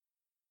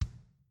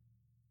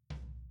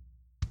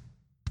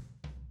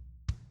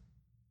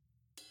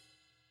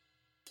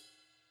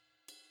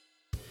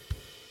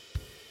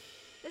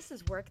This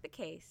is Work the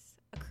Case,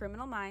 a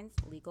Criminal Minds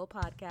legal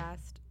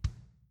podcast.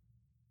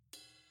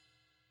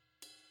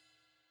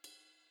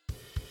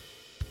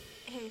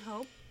 Hey,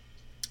 Hope,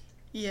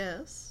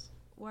 Yes.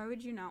 why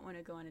would you not want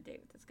to go on a date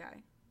with this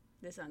guy,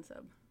 this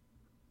unsub?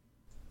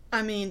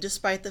 I mean,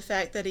 despite the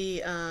fact that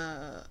he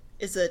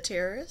is a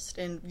terrorist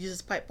and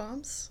uses pipe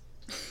bombs,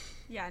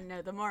 Yeah,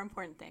 no, the more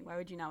important thing, why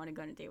would you not want to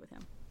go on a date with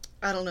him?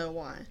 I don't know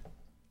why.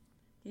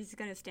 He's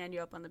going to stand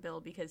you up on the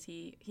bill because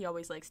he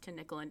always likes to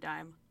nickel and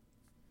dime.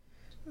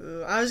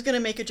 Ooh, I was gonna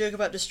make a joke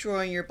about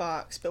destroying your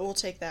box, but we'll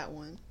take that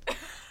one.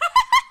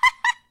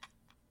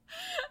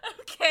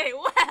 Okay,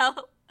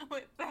 well,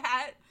 with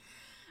that,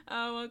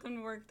 welcome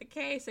to Work the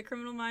Case, a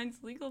Criminal Minds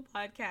legal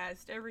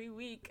podcast. Every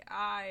week,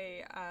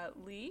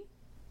 Lee,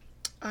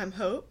 I'm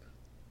Hope.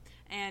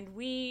 and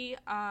we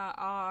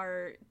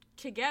are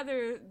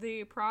together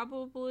the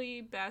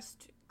probably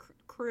best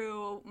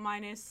crew,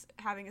 minus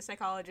having a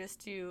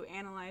psychologist to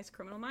analyze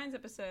Criminal Minds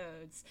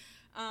episodes.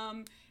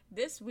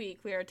 This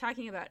week we are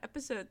talking about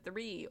episode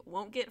 3,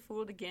 Won't Get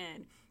Fooled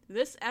Again.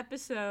 This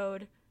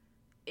episode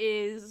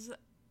is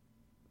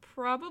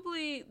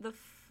probably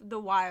the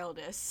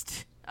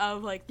wildest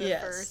of like the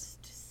Yes.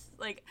 first.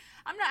 Like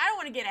I don't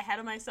want to get ahead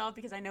of myself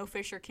because I know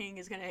Fisher King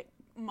is gonna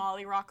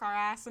molly rock our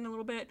ass in a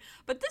little bit,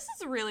 but this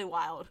is really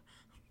wild.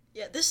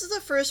 Yeah, this is the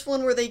first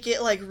one where they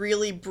get, like,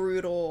 really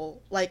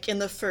brutal, like, in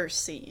the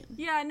first scene.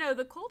 Yeah, no,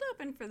 the cold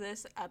open for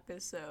this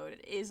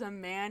episode is a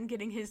man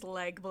getting his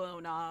leg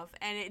blown off,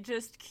 and it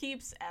just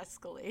keeps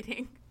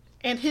escalating.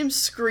 And him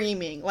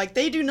screaming. Like,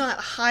 they do not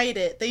hide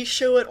it. They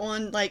show it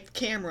on, like,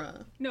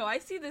 camera. No, I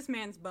see this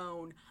man's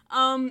bone.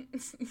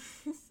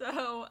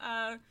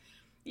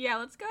 Yeah,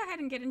 let's go ahead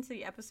and get into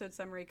the episode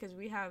summary because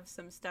we have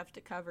some stuff to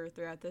cover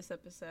throughout this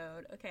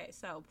episode. Okay,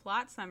 so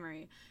plot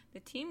summary. The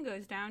team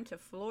goes down to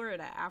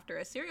Florida after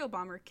a serial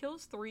bomber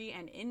kills 3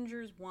 and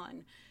injures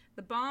 1.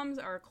 The bombs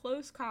are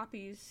close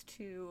copies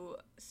to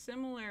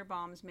similar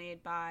bombs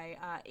made by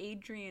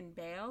Adrian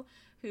Bale,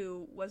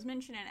 who was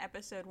mentioned in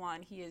episode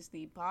 1. He is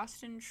the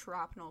Boston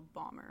shrapnel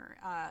bomber.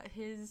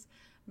 His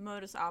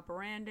modus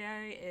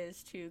operandi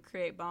is to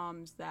create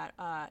bombs that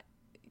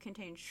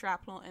contain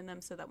shrapnel in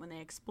them so that when they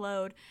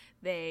explode,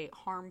 they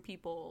harm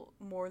people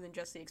more than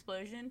just the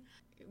explosion,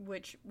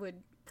 which would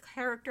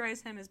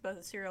characterize him as both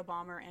a serial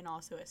bomber and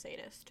also a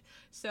sadist.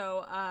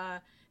 So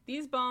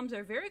these bombs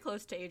are very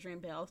close to Adrian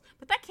Bale's,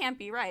 but that can't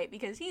be right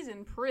because he's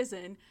in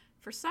prison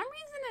for some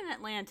reason in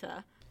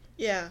Atlanta.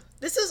 Yeah.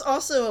 This is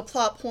also a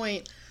plot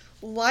point.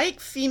 Like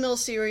female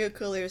serial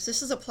killers,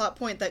 this is a plot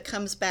point that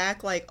comes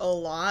back, like, a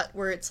lot,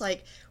 where it's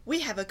like,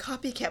 we have a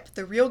copycat, but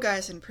the real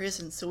guy's in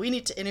prison, so we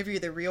need to interview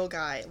the real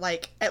guy,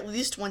 like, at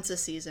least once a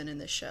season in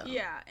this show.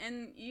 Yeah,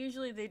 and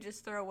usually they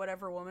just throw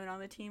whatever woman on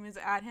the team is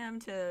at him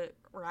to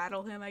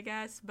rattle him, I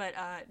guess, but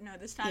no,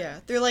 this time... Yeah,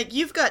 they're like,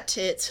 you've got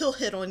tits, he'll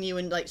hit on you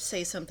and, like,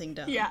 say something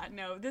dumb. Yeah,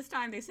 no, this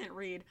time they sent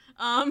Reed.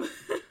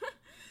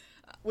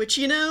 Which,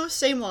 you know,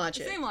 same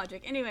logic. Same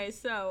logic. Anyway,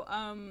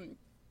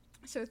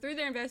 so through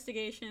their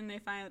investigation, they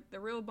find that the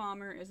real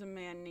bomber is a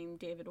man named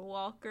David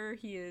Walker.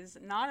 He is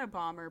not a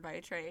bomber by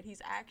trade.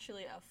 He's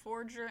actually a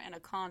forger and a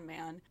con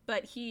man.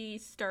 But he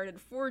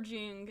started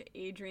forging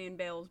Adrian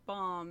Bale's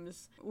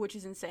bombs, which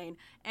is insane.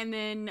 And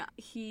then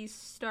he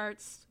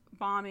starts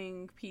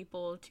bombing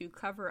people to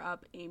cover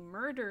up a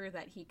murder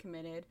that he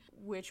committed,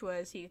 which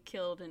was he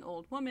killed an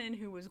old woman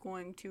who was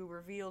going to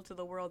reveal to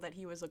the world that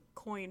he was a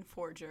coin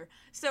forger.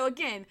 So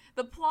again,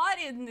 the plot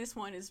in this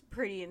one is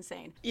pretty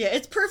insane. Yeah,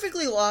 it's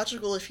perfectly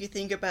logical if you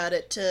think about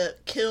it to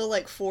kill,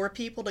 like, 4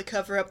 people to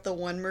cover up the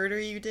one murder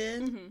you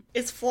did. Mm-hmm.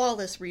 It's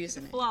flawless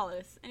reasoning.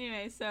 Flawless.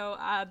 Anyway, so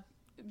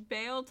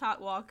Bale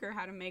taught Walker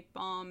how to make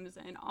bombs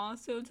and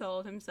also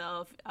told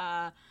himself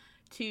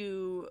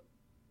to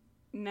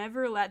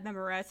never let them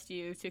arrest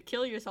you, to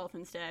kill yourself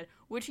instead,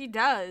 which he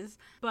does,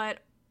 but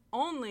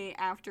only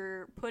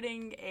after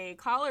putting a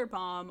collar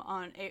bomb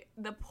on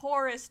the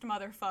poorest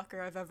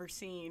motherfucker I've ever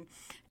seen.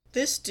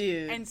 This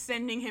dude. And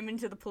sending him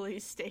into the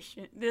police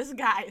station. This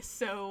guy is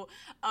so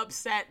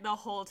upset the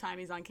whole time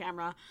he's on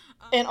camera.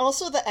 And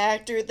also the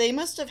actor, they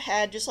must have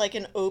had just, like,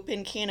 an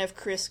open can of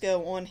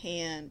Crisco on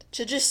hand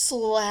to just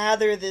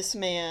slather this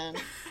man.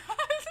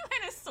 It's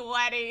kind of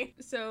sweaty.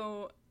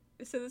 So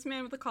this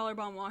man with the collar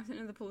bomb walks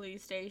into the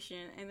police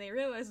station, and they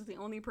realize that the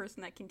only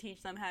person that can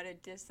teach them how to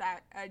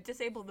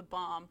disable the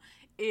bomb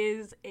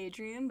is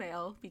Adrian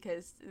Bale,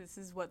 because this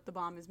is what the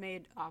bomb is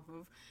made off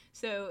of.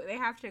 So they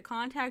have to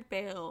contact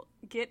Bale,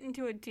 get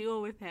into a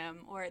deal with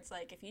him, or it's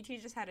like, if you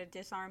teach us how to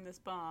disarm this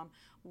bomb,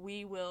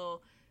 we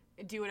will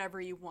do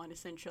whatever you want,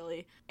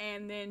 essentially.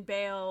 And then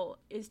Bale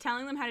is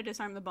telling them how to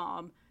disarm the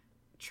bomb,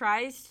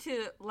 tries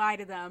to lie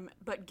to them,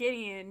 but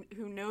Gideon,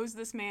 who knows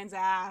this man's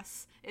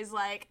ass, is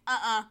like,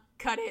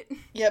 cut it.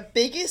 Yeah,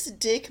 biggest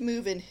dick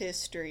move in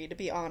history, to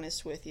be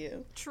honest with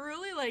you.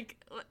 Truly,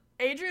 like,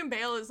 Adrian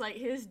Bale is like,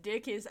 his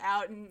dick is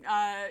out, and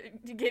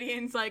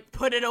Gideon's like,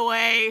 put it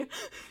away.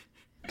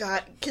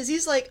 God, because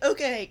he's like,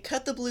 okay,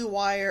 cut the blue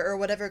wire, or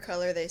whatever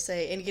color they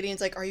say, and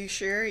Gideon's like, are you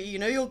sure? You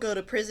know you'll go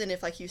to prison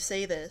if, like, you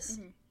say this.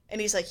 Mm-hmm. And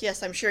he's like,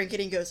 yes, I'm sure. And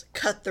Gideon goes,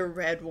 cut the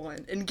red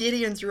one. And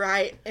Gideon's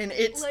right, and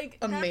it's like,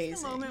 amazing.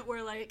 That's the moment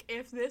where, like,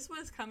 if this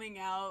was coming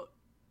out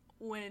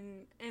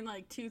when, in,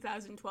 like,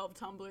 2012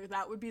 Tumblr,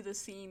 that would be the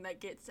scene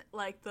that gets,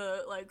 like,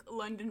 the, like,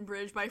 London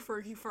Bridge by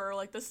Fergie Fur,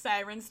 like, the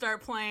sirens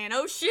start playing.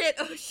 Oh, shit.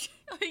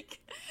 Like,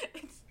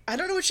 it's... I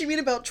don't know what you mean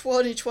about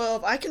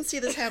 2012. I can see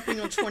this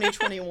happening on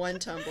 2021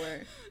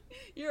 Tumblr.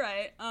 You're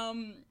right.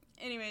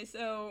 Anyway,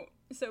 so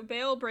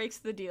Bale breaks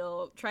the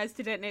deal, tries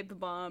to detonate the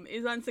bomb,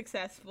 is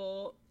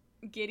unsuccessful.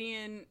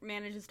 Gideon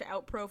manages to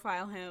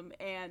outprofile him,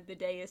 and the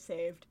day is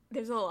saved.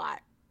 There's a lot.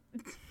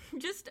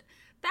 Just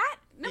that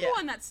number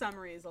one, that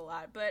summary is a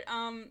lot, but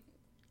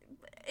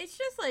it's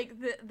just like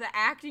the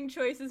acting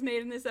choices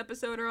made in this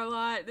episode are a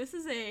lot. This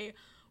is a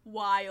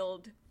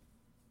wild,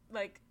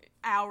 like,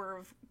 hour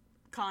of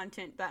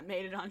content that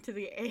made it onto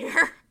the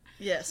air.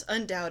 Yes,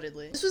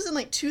 undoubtedly. This was in,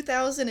 like,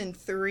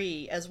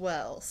 2003 as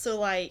well, so,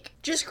 like,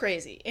 just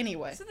crazy.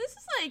 Anyway. So this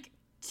is, like,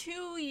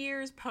 2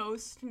 years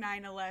post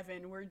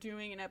 9/11, we're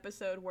doing an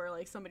episode where,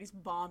 like, somebody's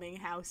bombing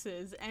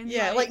houses, and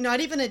yeah, like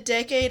not even a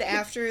decade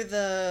after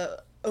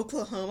the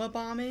Oklahoma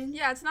bombing.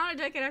 Yeah, it's not a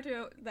decade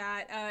after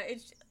that.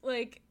 It's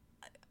like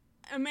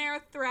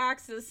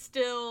Amerithrax is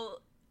still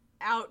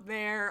out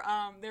there.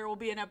 There will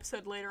be an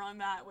episode later on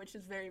that, which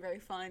is very, very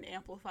fun.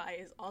 Amplify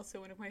is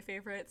also one of my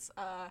favorites.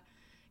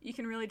 You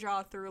can really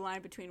draw a through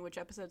line between which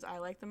episodes I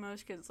like the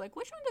most, because it's like,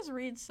 which one does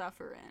Reed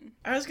suffer in?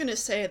 I was gonna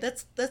say,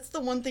 that's the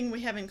one thing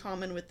we have in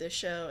common with this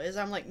show, is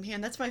I'm like,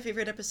 man, that's my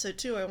favorite episode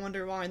too, I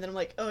wonder why, and then I'm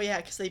like, oh yeah,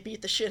 because they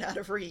beat the shit out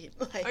of Reed.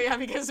 Like, oh yeah,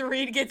 because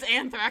Reed gets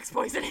anthrax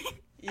poisoning.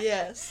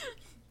 Yes.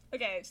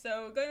 Okay,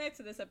 so going back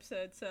to this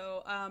episode,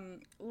 so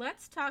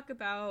let's talk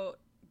about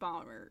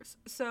bombers.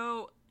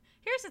 So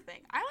here's the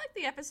thing. I like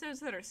the episodes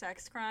that are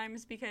sex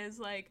crimes because,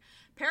 like,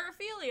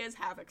 paraphilias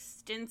have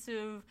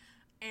extensive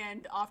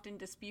and often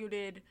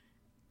disputed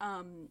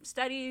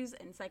studies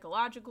and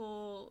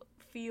psychological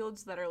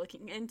fields that are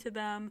looking into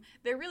them.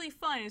 They're really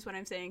fun is what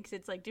I'm saying, because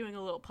it's like doing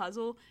a little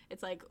puzzle.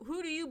 It's like,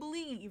 who do you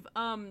believe?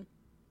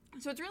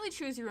 So it's really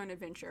choose your own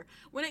adventure.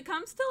 When it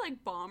comes to,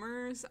 like,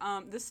 bombers,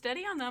 the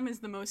study on them is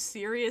the most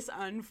serious,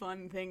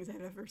 unfun things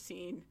I've ever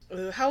seen.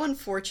 Ooh, how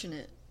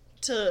unfortunate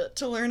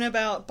to learn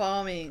about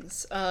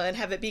bombings and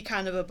have it be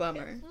kind of a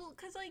bummer. Well,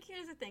 because, like,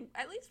 here's the thing.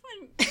 At least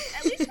when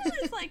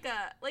it's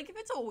like if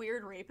it's a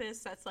weird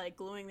rapist that's, like,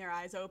 gluing their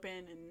eyes open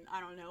and, I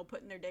don't know,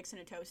 putting their dicks in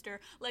a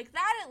toaster, like,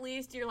 that at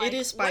least you're like, it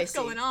is spicy. What's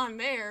going on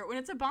there? When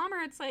it's a bomber,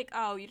 it's like,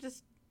 oh, you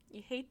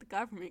hate the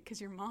government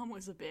because your mom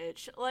was a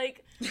bitch.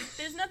 Like,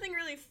 there's nothing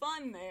really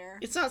fun there.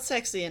 It's not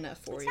sexy enough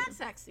for you. It's not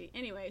sexy.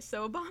 Anyway,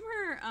 so a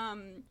bomber,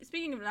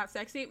 speaking of not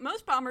sexy,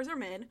 most bombers are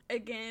men.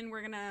 Again,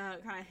 we're gonna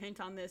kind of hint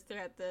on this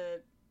throughout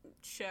the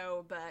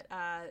show, but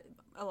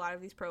a lot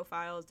of these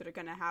profiles that are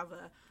gonna have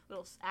a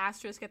little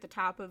asterisk at the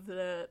top of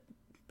the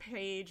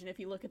page, and if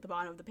you look at the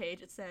bottom of the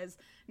page, it says,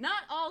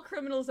 not all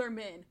criminals are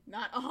men.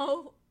 Not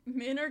all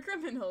men are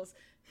criminals.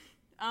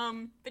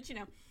 But, you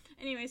know.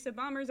 Anyway, so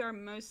bombers are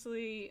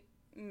mostly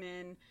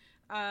men.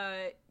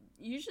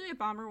 Usually a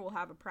bomber will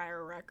have a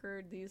prior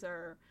record.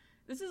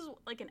 This is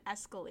like an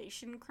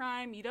escalation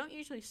crime. You don't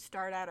usually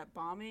start out at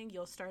bombing.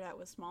 You'll start out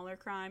with smaller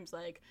crimes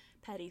like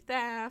petty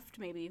theft,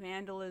 maybe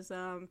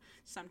vandalism,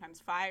 sometimes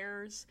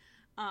fires.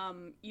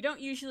 You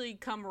don't usually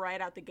come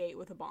right out the gate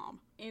with a bomb.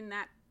 In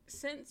that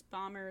sense,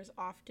 bombers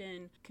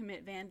often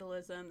commit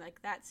vandalism.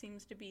 Like, that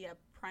seems to be a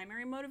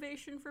primary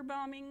motivation for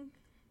bombing.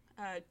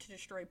 To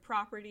destroy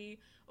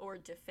property or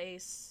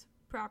deface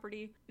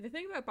property. The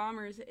thing about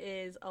bombers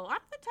is a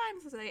lot of the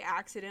times they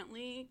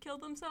accidentally kill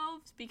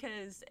themselves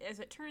because, as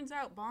it turns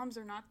out, bombs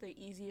are not the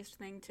easiest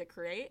thing to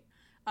create.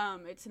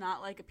 It's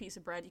not like a piece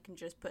of bread you can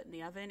just put in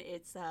the oven.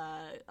 It's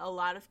a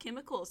lot of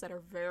chemicals that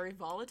are very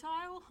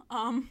volatile.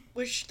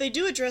 Which they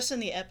do address in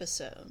the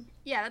episode.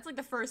 Yeah, that's like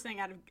the first thing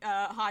out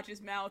of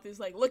Hodge's mouth is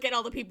like, look at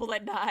all the people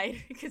that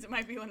died, because it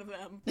might be one of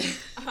them.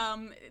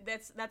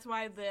 That's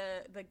why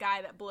the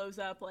guy that blows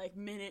up like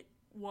minute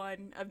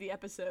 1 of the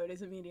episode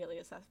is immediately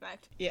a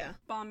suspect. Yeah.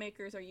 Bomb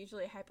makers are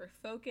usually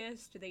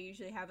hyper-focused. They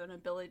usually have an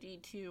ability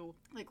to,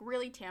 like,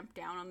 really tamp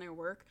down on their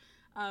work.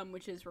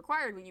 Which is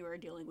required when you are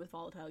dealing with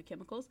volatile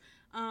chemicals.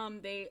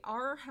 They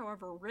are,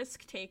 however,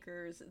 risk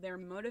takers. They're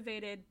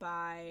motivated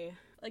by,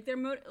 like,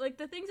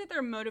 the things that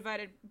they're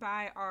motivated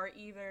by are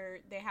either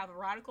they have a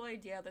radical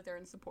idea that they're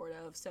in support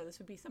of, so this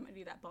would be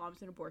somebody that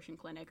bombs an abortion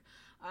clinic.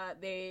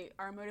 They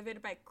are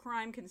motivated by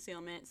crime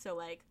concealment, so,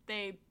 like,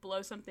 they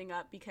blow something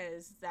up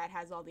because that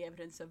has all the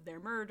evidence of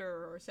their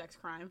murder or sex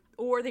crime,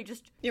 or they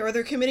just... Yeah, or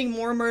they're committing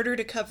more murder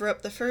to cover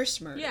up the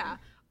first murder. Yeah.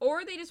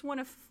 Or they just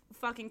want to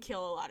fucking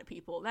kill a lot of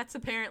people. That's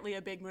apparently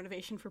a big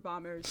motivation for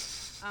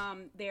bombers.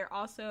 They're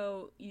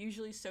also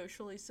usually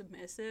socially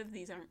submissive.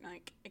 These aren't,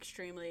 like,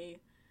 extremely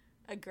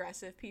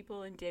aggressive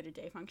people in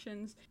day-to-day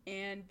functions.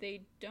 And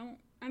they don't,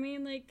 I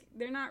mean, like,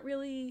 they're not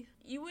really,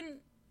 you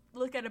wouldn't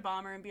look at a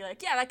bomber and be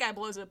like, yeah, that guy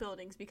blows up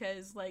buildings,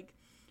 because, like,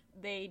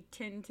 they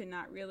tend to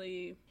not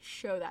really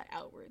show that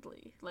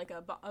outwardly. Like,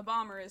 a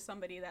bomber is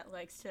somebody that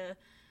likes to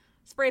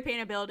spray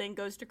paint a building,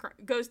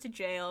 goes to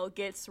jail,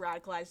 gets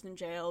radicalized in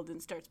jail, then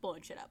starts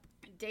blowing shit up.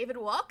 David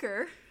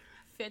Walker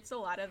fits a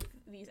lot of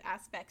these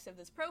aspects of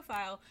this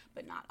profile,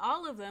 but not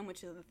all of them,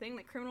 which is the thing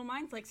that Criminal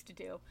Minds likes to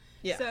do.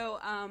 Yeah. So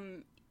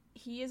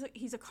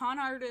he's a con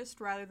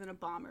artist rather than a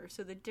bomber.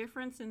 So the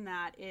difference in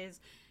that is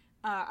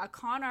a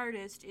con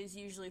artist is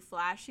usually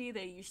flashy.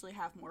 They usually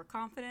have more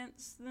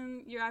confidence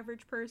than your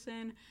average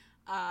person.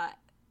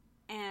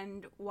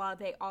 And while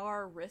they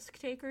are risk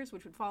takers,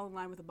 which would fall in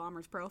line with a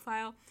bomber's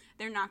profile,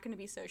 they're not going to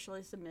be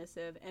socially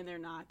submissive, and they're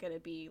not going to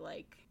be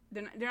like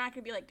they're not going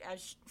to be like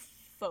as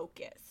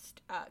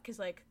focused, because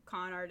like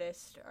con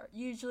artists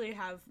usually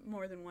have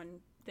more than one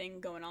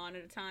thing going on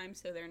at a time,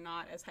 so they're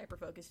not as hyper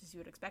focused as you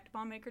would expect a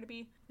bomb maker to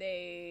be.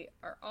 They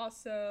are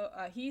also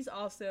he's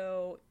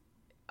also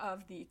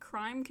of the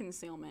crime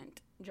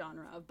concealment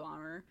genre of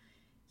bomber.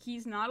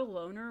 He's not a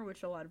loner,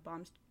 which a lot of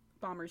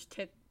bombers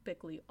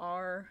typically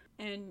are,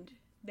 and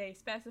they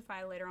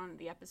specify later on in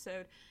the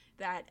episode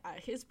that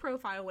his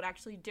profile would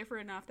actually differ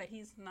enough that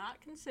he's not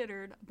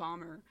considered a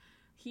bomber.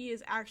 He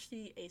is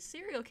actually a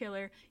serial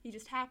killer. He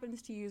just happens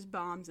to use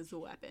bombs as a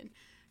weapon.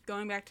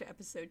 Going back to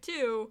episode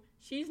 2,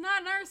 she's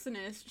not an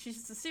arsonist. She's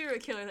just a serial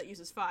killer that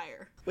uses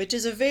fire. Which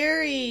is a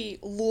very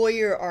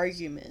lawyer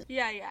argument.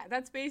 Yeah.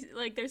 That's basically,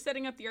 like, they're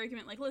setting up the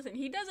argument, like, listen,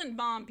 he doesn't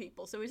bomb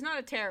people, so he's not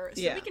a terrorist.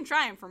 Yeah. So we can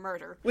try him for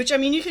murder. Which, I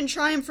mean, you can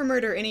try him for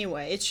murder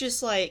anyway. It's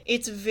just, like,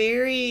 it's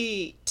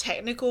very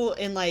technical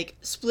and, like,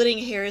 splitting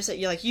hairs that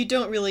you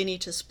don't really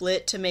need to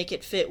split to make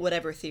it fit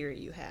whatever theory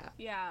you have.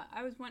 Yeah,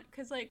 I was wondering,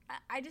 because, like,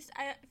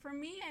 for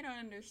me, I don't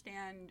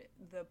understand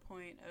the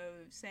point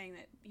of saying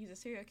that he's a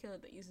serial killer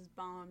that uses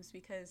bombs,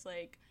 because,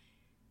 like,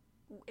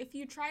 if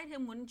you tried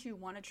him, wouldn't you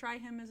want to try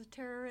him as a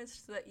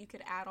terrorist so that you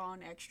could add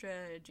on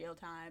extra jail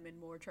time and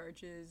more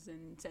charges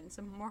and sentence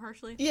him more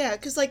harshly? Yeah,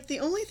 because, like, the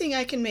only thing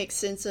I can make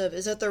sense of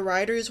is that the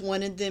writers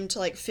wanted them to,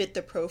 like, fit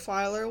the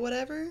profile or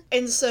whatever.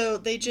 And so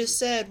they just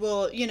said,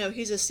 well,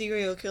 he's a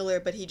serial killer,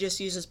 but he just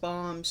uses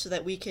bombs so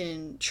that we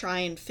can try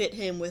and fit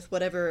him with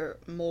whatever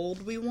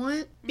mold we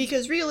want.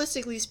 Because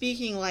realistically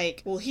speaking,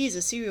 like, well, he's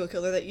a serial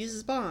killer that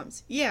uses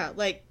bombs. Yeah,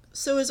 like,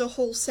 so is a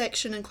whole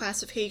section and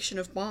classification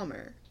of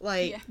bomber.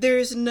 Like, yeah.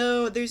 there's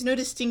no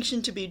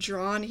distinction to be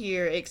drawn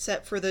here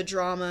except for the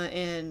drama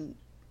and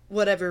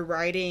whatever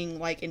writing,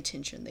 like,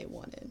 intention they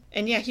wanted.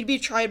 And yeah, he'd be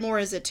tried more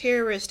as a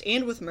terrorist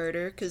and with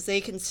murder, because they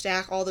can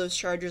stack all those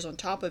charges on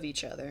top of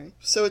each other.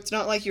 So it's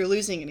not like you're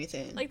losing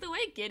anything. Like, the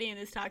way Gideon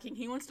is talking,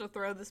 he wants to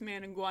throw this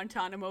man in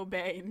Guantanamo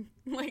Bay and,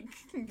 like,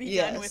 be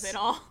Yes. done with it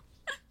all.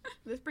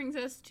 This brings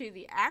us to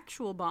the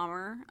actual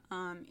bomber,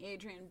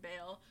 Adrian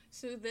Bale.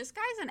 So this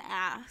guy's an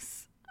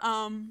ass.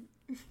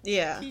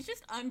 Yeah. He's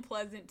just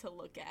unpleasant to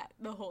look at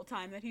the whole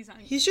time that he's on.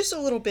 He's just a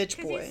little bitch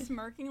Because boy. he's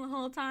smirking the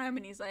whole time,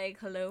 and he's like,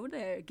 hello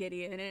there,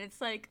 Gideon. And it's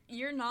like,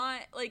 you're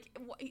not,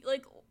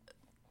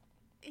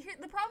 here,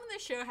 the problem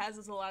this show has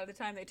is a lot of the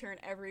time they turn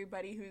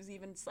everybody who's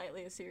even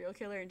slightly a serial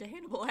killer into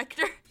Hannibal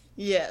Lecter.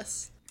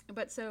 Yes.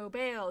 But so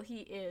Bale, he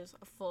is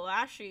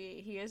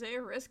flashy, he is a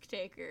risk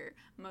taker.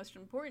 Most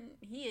important,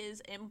 he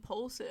is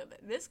impulsive.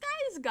 This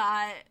guy's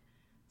got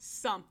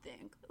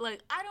something.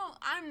 Like,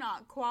 I'm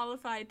not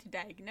qualified to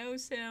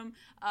diagnose him,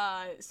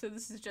 so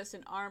this is just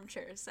an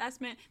armchair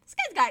assessment. This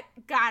guy's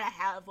gotta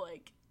have,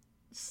 like,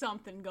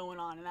 something going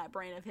on in that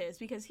brain of his,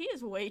 because he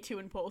is way too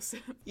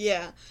impulsive.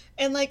 Yeah.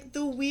 And, like,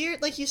 the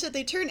weird, like you said,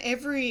 they turn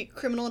every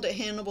criminal into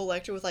Hannibal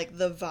Lecter with, like,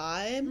 the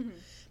vibe. Mm-hmm.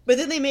 But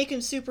then they make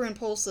him super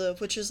impulsive,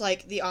 which is,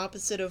 like, the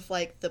opposite of,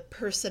 like, the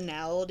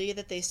personality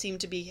that they seem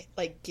to be,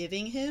 like,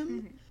 giving him.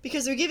 Mm-hmm.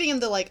 Because they're giving him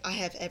the, like, I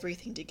have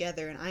everything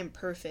together and I'm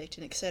perfect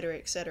and et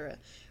cetera,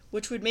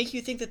 which would make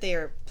you think that they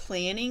are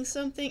planning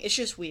something. It's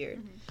just weird.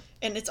 Mm-hmm.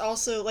 And it's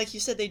also, like you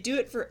said, they do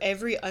it for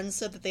every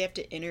unsub that they have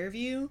to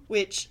interview,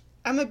 which,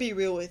 I'm gonna be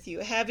real with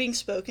you, having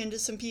spoken to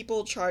some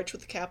people charged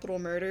with capital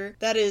murder,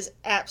 that is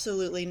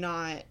absolutely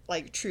not,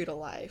 like, true to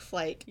life.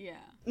 Like, yeah.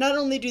 Not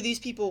only do these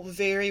people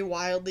vary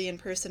wildly in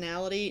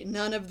personality,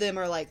 none of them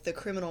are, like, the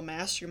criminal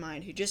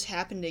mastermind who just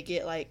happen to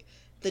get, like,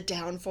 the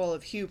downfall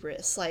of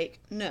hubris. Like,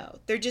 no.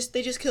 They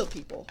just kill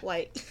people.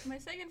 Like, my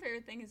second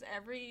favorite thing is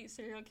every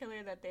serial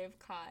killer that they've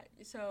caught.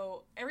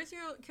 So, every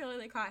serial killer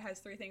they caught has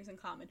 3 things in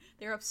common.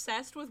 They're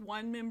obsessed with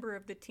one member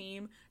of the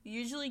team,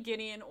 usually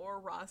Gideon or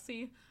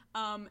Rossi.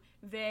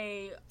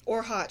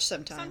 Or Hotch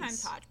sometimes.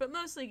 Sometimes Hotch, but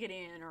mostly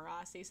Gideon or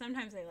Rossi.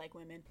 Sometimes they like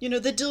women. The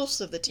DILFs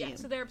of the team. Yeah,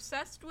 so they're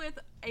obsessed with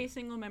a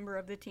single member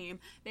of the team.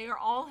 They are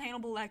all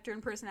Hannibal Lecter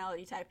in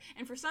personality type.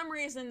 And for some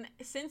reason,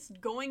 since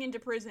going into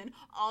prison,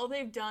 all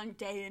they've done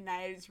day and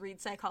night is read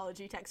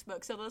psychology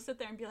textbooks. So they'll sit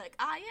there and be like,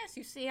 yes,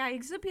 you see, I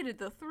exhibited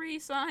the 3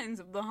 signs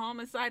of the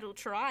homicidal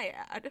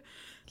triad.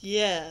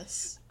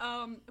 Yes.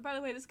 By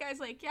the way, this guy's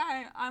like,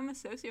 yeah, I'm a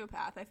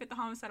sociopath. I fit the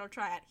homicidal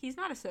triad. He's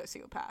not a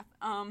sociopath.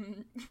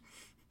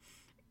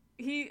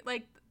 He,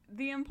 like,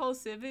 the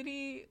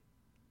impulsivity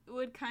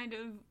would kind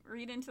of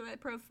read into that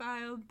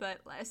profile, but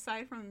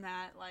aside from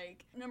that,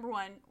 like, number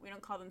one, we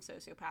don't call them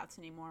sociopaths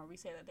anymore. We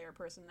say that they're a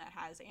person that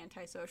has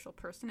antisocial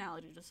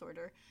personality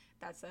disorder.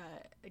 That's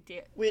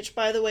which,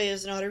 by the way,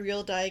 is not a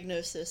real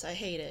diagnosis. I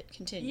hate it.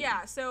 Continue.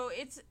 Yeah, so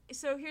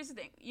here's the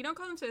thing. You don't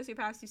call them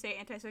sociopaths, you say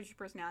antisocial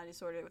personality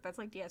disorder. That's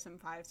like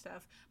DSM-5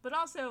 stuff. But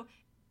also,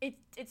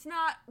 it's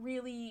not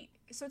really,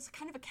 so it's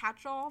kind of a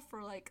catch-all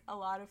for like a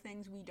lot of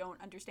things we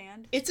don't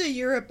understand. It's a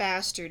you're a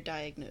bastard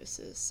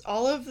diagnosis.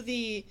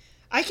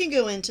 I can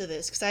go into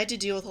this because I had to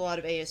deal with a lot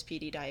of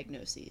ASPD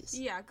diagnoses.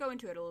 Yeah, go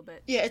into it a little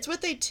bit. Yeah, it's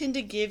what they tend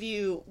to give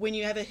you when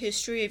you have a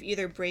history of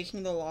either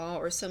breaking the law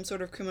or some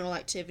sort of criminal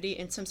activity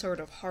and some sort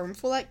of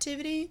harmful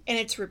activity, and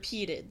it's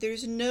repeated.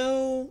 There's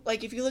no,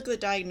 like, if you look at the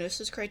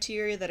diagnosis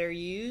criteria that are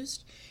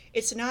used,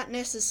 it's not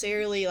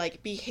necessarily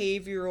like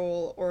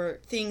behavioral or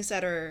things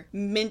that are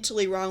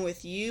mentally wrong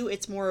with you.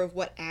 It's more of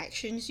what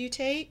actions you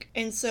take.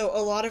 And so a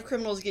lot of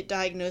criminals get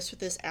diagnosed with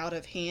this out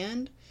of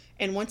hand.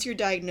 And once you're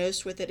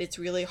diagnosed with it, it's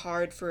really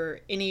hard for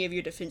any of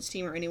your defense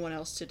team or anyone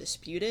else to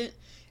dispute it.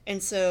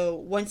 And so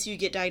once you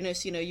get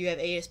diagnosed, you have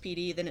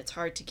ASPD, then it's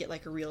hard to get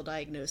like a real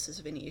diagnosis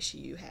of any issue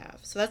you have.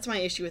 So that's my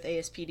issue with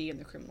ASPD in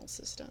the criminal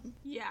system.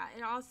 Yeah,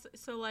 it also,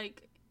 so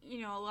like,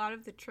 a lot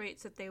of the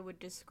traits that they would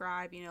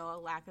describe, a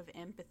lack of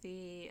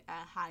empathy,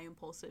 high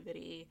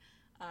impulsivity,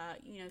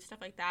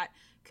 stuff like that,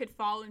 could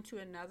fall into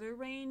another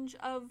range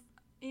of,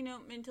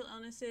 mental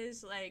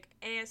illnesses. Like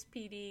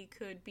ASPD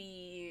could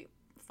be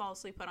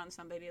falsely put on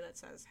somebody that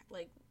says,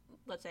 like,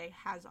 let's say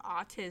has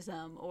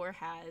autism or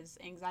has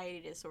anxiety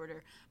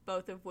disorder,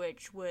 both of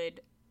which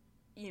would,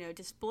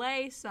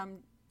 display some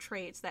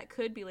traits that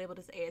could be labeled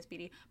as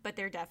ASPD, but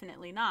they're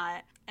definitely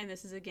not. And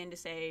this is again to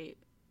say,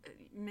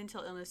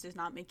 mental illness does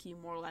not make you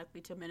more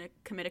likely to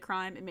commit a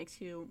crime. It makes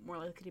you more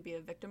likely to be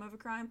a victim of a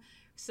crime.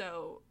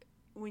 So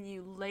when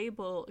you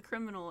label a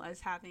criminal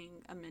as having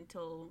a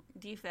mental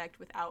defect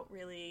without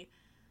really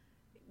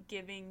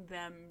giving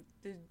them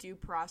the due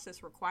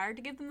process required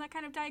to give them that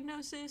kind of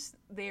diagnosis,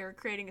 they're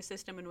creating a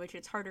system in which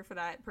it's harder for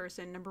that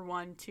person, number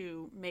one,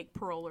 to make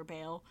parole or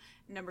bail.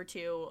 Number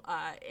two,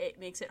 it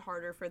makes it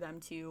harder for them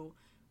to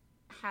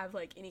have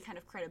like any kind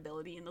of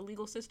credibility in the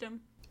legal system.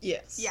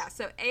 Yes. Yeah,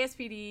 so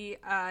ASPD,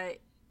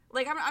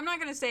 I'm not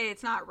going to say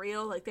it's not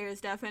real. Like,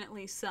 there's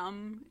definitely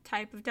some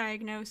type of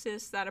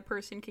diagnosis that a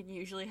person can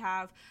usually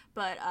have,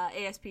 but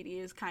ASPD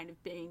is kind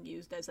of being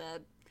used as a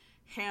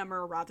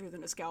hammer rather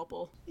than a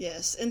scalpel.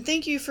 Yes, and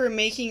thank you for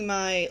making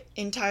my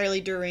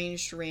entirely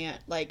deranged rant,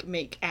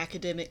 make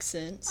academic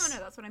sense. Oh,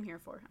 no, that's what I'm here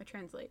for. I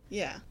translate.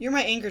 Yeah, you're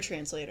my anger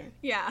translator.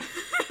 Yeah.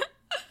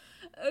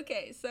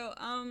 Okay,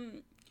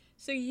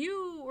 so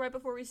you, right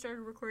before we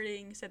started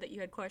recording, said that you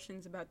had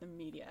questions about the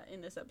media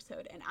in this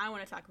episode, and I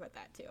want to talk about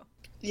that, too.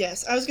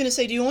 Yes, I was going to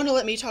say, do you want to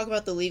let me talk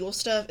about the legal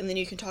stuff, and then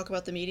you can talk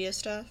about the media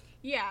stuff?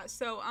 Yeah,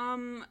 so,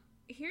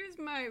 here's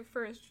my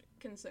first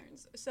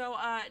concerns. So,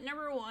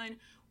 number one,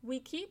 we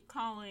keep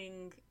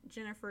calling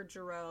Jennifer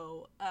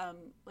Giroux, a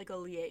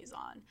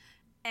liaison,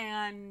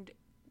 and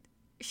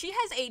she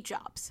has 8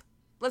 jobs.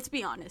 Let's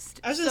be honest.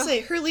 I was going to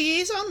say, her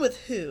liaison with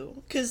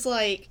who? Because,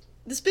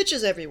 this bitch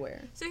is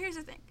everywhere. So here's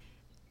the thing.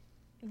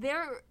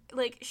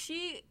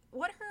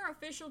 What her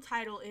official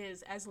title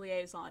is as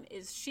liaison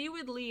is she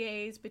would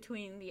liaise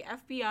between the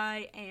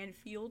FBI and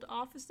field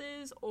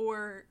offices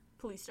or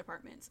police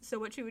departments. So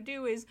what she would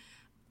do is,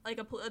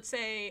 let's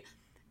say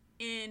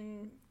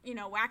in,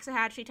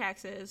 Waxahachie,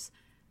 Texas,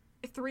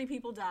 3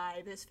 people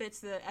die. This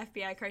fits the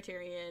FBI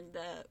criterion.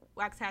 The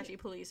Waxahachie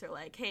police are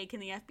like, hey, can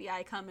the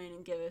FBI come in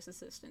and give us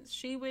assistance?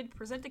 She would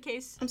present the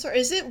case. I'm sorry,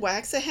 is it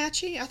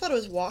Waxahachie? I thought it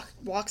was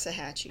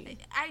Waxahachie.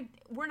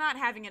 We're not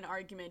having an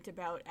argument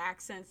about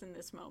accents in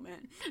this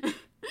moment.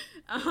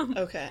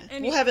 Okay,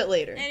 we'll have it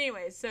later.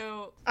 Anyway,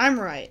 so... I'm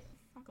right.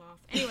 Fuck off.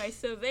 Anyway,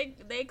 so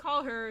they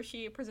call her,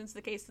 she presents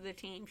the case to the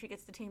team, she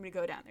gets the team to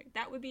go down there.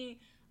 That would be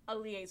a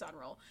liaison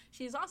role.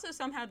 She's also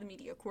somehow the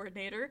media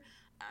coordinator.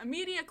 A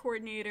media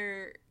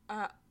coordinator,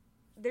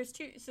 there's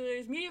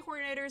media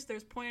coordinators,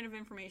 there's point of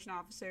information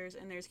officers,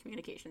 and there's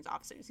communications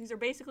officers. These are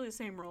basically the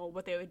same role.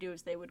 What they would do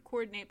is they would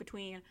coordinate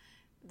between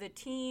the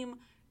team,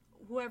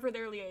 whoever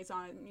they're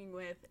liaisoning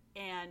with,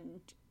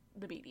 and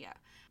the media.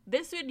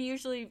 This would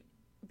usually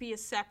be a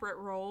separate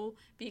role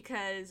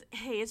because,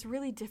 hey, it's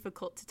really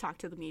difficult to talk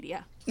to the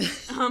media.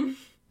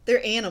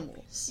 They're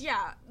animals.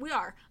 Yeah, we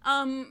are.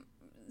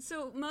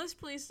 So most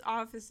police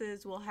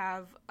offices will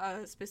have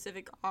a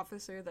specific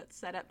officer that's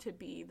set up to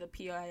be the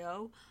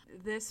PIO.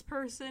 This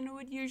person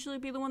would usually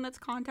be the one that's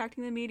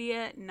contacting the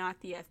media, not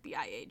the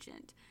FBI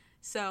agent.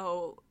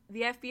 So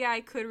the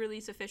FBI could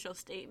release official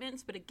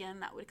statements, but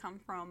again, that would come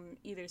from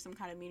either some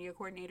kind of media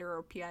coordinator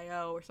or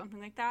PIO or something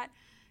like that.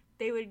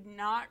 They would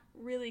not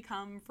really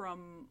come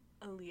from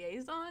a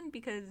liaison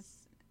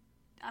because,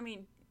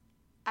 I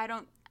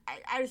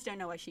just don't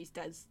know why she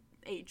does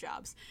 8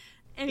 jobs.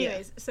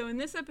 Anyways, So in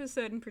this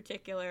episode in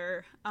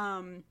particular,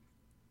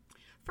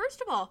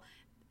 first of all,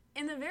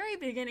 in the very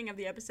beginning of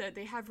the episode,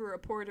 they have a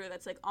reporter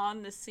that's, like,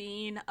 on the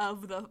scene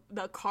of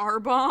the car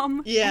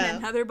bomb. Yeah. And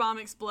another bomb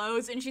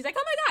explodes, and she's like,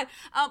 oh my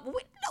god,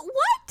 wait, no,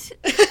 what?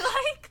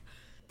 Like,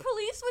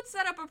 police would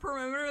set up a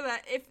perimeter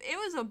that, if it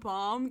was a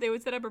bomb, they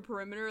would set up a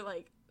perimeter,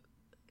 like,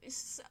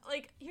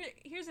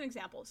 here's an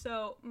example.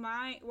 So,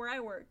 where I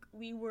work,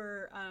 we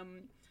were,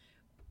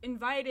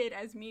 invited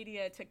as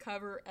media to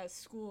cover a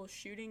school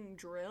shooting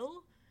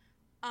drill.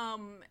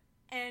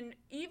 And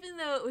even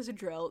though it was a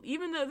drill,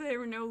 even though there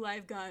were no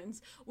live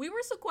guns, we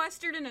were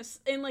sequestered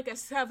in like a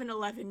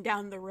 7-Eleven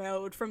down the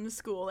road from the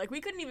school. Like,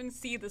 we couldn't even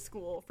see the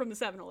school from the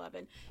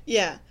 7-Eleven.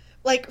 Yeah.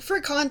 Like, for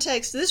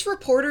context, this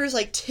reporter is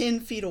like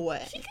 10 feet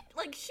away. She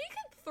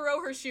could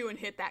throw her shoe and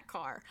hit that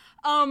car.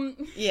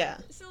 Yeah.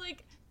 So,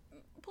 like,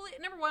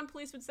 number one,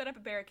 police would set up a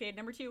barricade.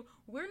 Number two,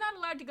 we're not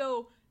allowed to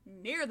go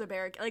near the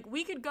barricade. Like,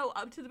 we could go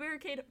up to the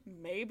barricade,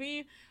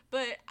 maybe,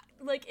 but,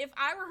 like, if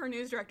I were her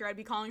news director, I'd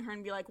be calling her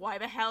and be like, why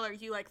the hell are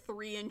you, like,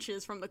 3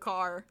 inches from the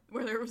car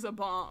where there was a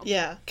bomb?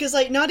 Yeah, because,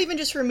 like, not even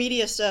just for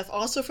media stuff,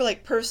 also for,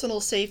 like,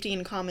 personal safety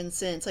and common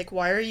sense. Like,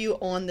 why are you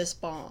on this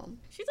bomb?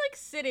 She's, like,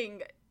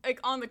 sitting, like,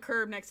 on the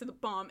curb next to the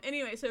bomb.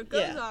 Anyway, so it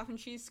goes off and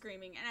she's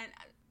screaming,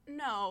 and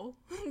no,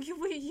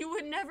 you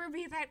would never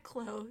be that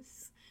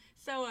close.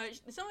 So,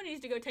 someone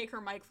needs to go take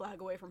her mic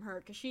flag away from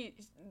her, because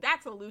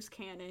that's a loose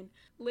cannon.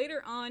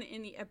 Later on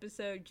in the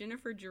episode,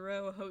 Jennifer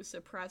Giroux hosts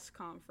a press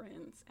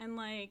conference, and,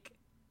 like,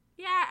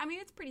 yeah, I mean,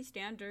 it's pretty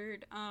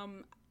standard.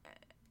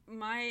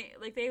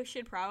 They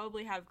should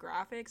probably have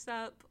graphics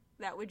up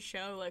that would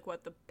show, like,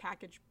 what the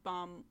package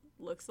bomb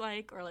looks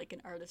like, or, like,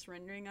 an artist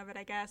rendering of it,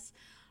 I guess.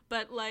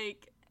 But,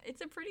 like, it's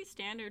a pretty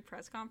standard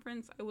press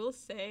conference. I will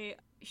say,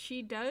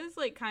 she does,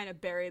 like, kind of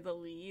bury the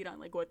lead on,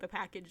 like, what the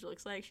package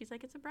looks like. She's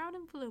like, it's a brown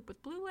envelope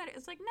with blue letters.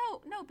 It's like,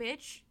 no,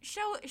 bitch.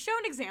 Show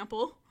an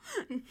example.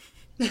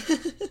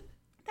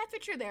 That's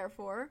what you're there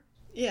for.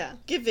 Yeah,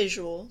 give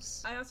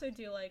visuals. I also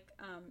do, like,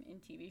 in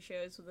TV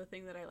shows, the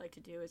thing that I like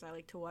to do is I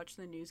like to watch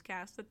the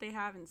newscast that they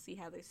have and see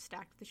how they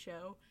stacked the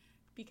show.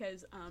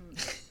 Because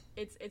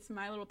it's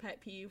my little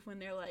pet peeve when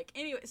they're like,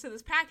 anyway, so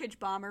this package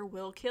bomber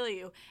will kill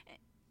you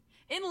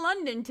in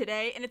London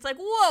today, and it's like,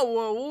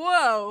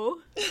 whoa.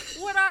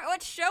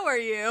 What show are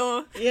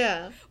you?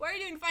 Yeah. Why are you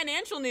doing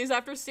financial news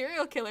after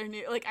serial killer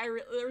news? Like,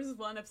 there was this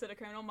one episode of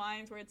Criminal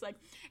Minds where it's like,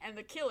 and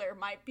the killer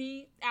might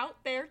be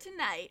out there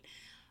tonight,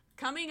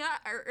 coming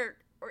up, or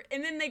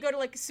and then they go to,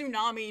 like,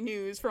 tsunami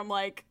news from,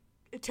 like,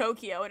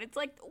 Tokyo, and it's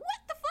like, what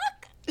the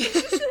fuck?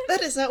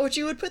 That is not what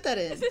you would put that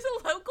in. Is this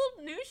a local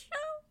news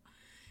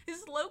show? Is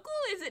this local?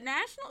 Is it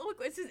national?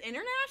 Is this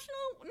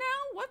international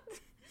now? What?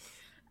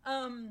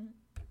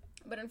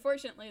 But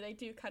unfortunately, they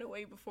do cut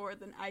away before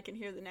then I can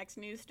hear the next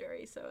news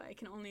story, so I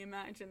can only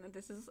imagine that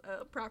this is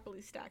a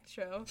properly stacked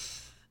show.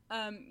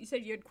 You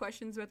said you had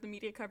questions about the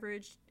media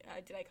coverage.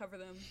 Did I cover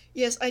them?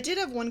 Yes, I did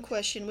have one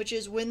question, which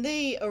is when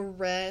they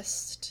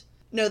arrest...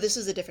 No, this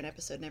is a different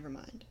episode, never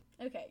mind.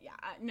 Okay, yeah,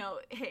 no,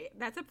 hey,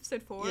 that's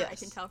episode 4, yes. I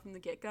can tell from the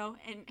get-go,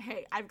 and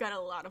hey, I've got a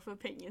lot of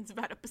opinions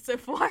about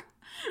episode 4.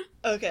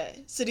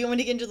 Okay, so do you want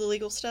me to get into the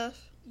legal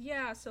stuff?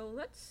 Yeah, so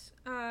let's,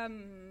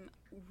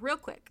 real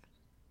quick.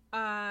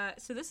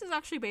 So this is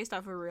actually based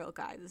off a real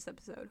guy, this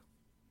episode.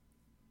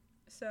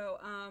 So,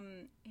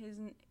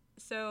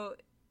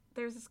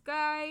 there's this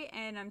guy,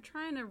 and I'm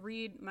trying to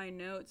read my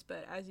notes,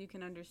 but as you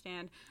can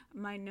understand,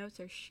 my notes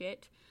are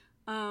shit.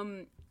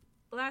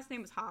 Last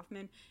name was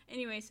Hoffman.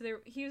 Anyway, so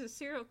he was a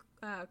serial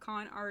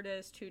con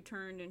artist who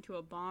turned into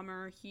a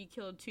bomber. He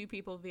killed 2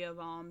 people via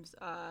bombs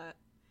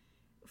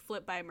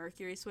flipped by a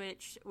mercury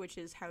switch, which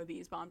is how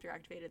these bombs are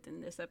activated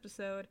in this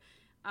episode.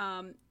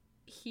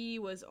 He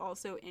was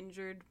also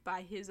injured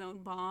by his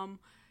own bomb.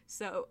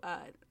 So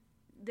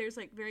there's,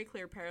 like, very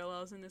clear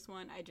parallels in this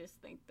one. I just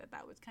think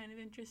that was kind of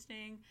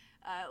interesting.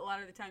 A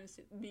lot of the times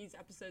these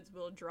episodes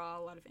will draw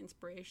a lot of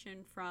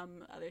inspiration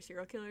from other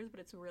serial killers, but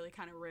it's really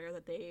kind of rare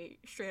that they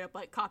straight up,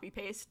 like, copy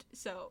paste.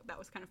 So that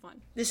was kind of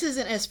fun. This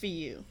isn't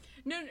SVU.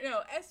 No.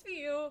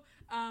 SVU.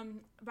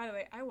 By the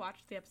way, I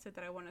watched the episode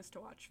that I want us to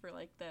watch for,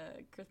 like,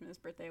 the Christmas,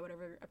 birthday,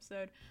 whatever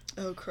episode.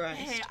 Oh,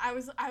 Christ. Hey, I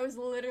was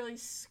literally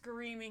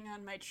screaming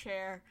on my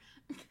chair.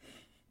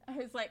 I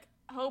was like,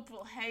 Hope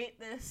will hate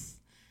this.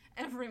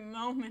 Every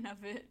moment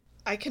of it.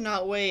 I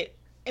cannot wait.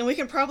 And we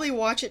can probably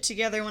watch it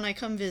together when I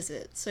come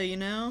visit, so you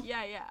know?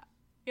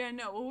 Yeah,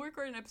 no, we'll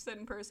record an episode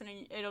in person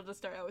and it'll just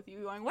start out with you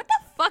going, what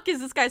the fuck is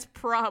this guy's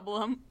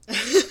problem?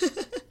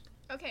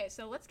 Okay,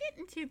 so let's get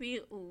into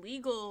the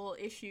legal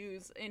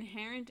issues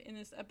inherent in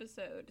this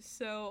episode.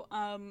 So,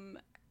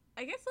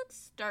 I guess let's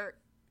start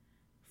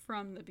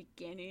from the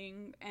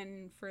beginning,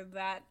 and for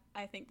that,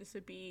 I think this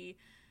would be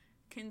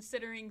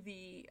considering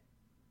the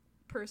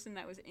person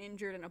that was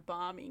injured in a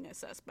bombing a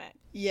suspect.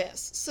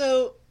 Yes.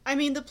 So, I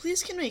mean, the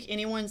police can make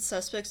anyone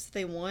suspects that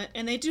they want,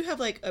 and they do have,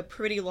 like, a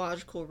pretty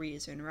logical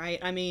reason, right?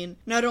 I mean,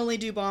 not only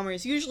do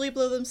bombers usually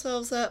blow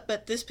themselves up,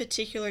 but this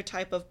particular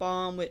type of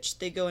bomb, which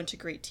they go into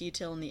great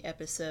detail in the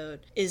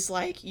episode, is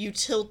like, you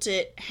tilt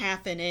it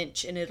half an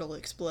inch and it'll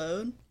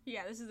explode.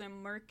 Yeah, this is a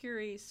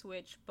mercury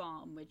switch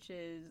bomb, which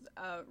is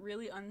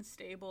really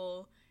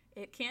unstable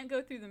it can't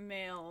go through the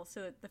mail,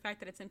 so the fact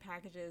that it's in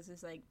packages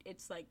is like,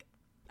 it's like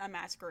a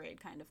masquerade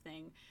kind of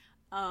thing.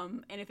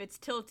 And if it's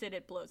tilted,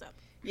 it blows up.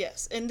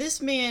 Yes, and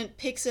this man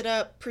picks it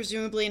up,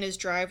 presumably in his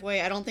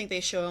driveway. I don't think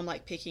they show him,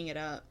 like, picking it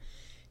up.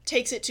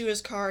 Takes it to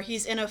his car.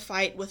 He's in a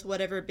fight with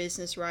whatever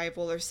business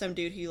rival or some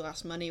dude he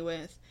lost money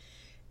with.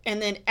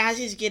 And then as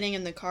he's getting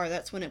in the car,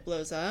 that's when it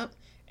blows up.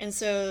 And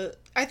so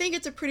I think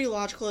it's a pretty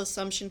logical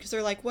assumption, because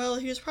they're like, well,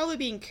 he was probably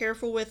being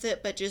careful with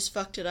it, but just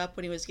fucked it up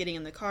when he was getting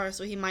in the car,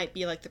 so he might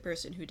be, like, the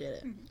person who did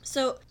it. Mm-hmm.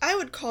 So I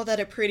would call that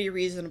a pretty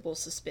reasonable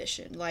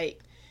suspicion. Like,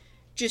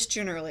 just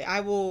generally, I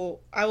will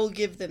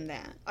give them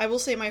that. I will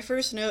say my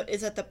first note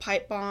is that the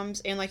pipe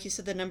bombs and, like you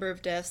said, the number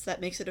of deaths,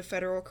 that makes it a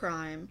federal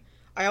crime.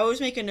 I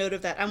always make a note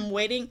of that. I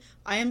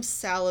am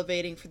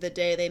salivating for the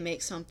day they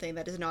make something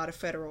that is not a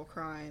federal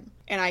crime,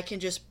 and I can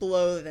just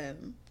blow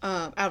them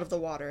out of the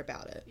water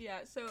about it.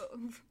 Yeah, so...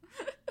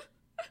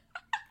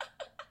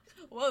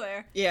 Whoa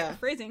there. Yeah.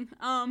 Phrasing.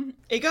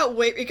 It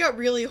got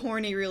really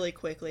horny really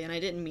quickly, and I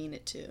didn't mean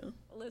it to.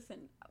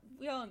 Listen,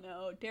 we all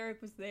know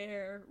Derek was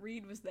there,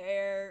 Reed was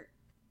there,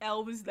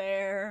 Elle was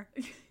there.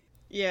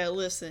 Yeah,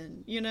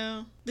 listen,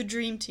 the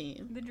dream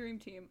team. The dream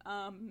team.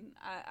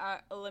 I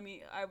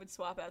would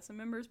swap out some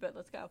members, but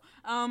let's go.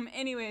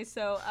 Anyway,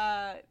 so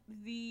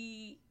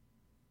the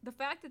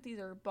fact that these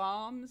are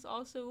bombs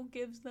also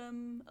gives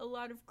them a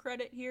lot of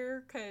credit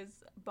here,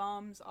 because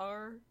bombs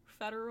are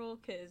federal,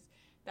 because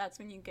that's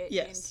when you get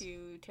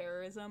into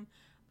terrorism.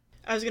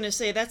 I was gonna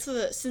say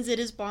since it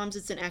is bombs,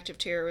 it's an act of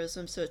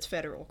terrorism, so it's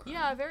federal crime.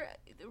 Yeah,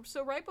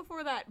 so right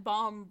before that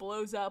bomb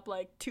blows up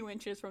like 2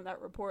 inches from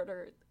that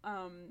reporter,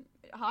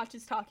 Hotch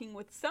is talking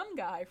with some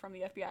guy from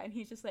the FBI, and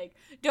he's just like,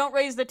 "Don't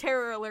raise the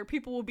terror alert,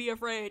 people will be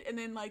afraid." And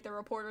then like the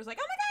reporter's like,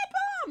 "Oh my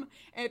god, bomb!"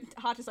 And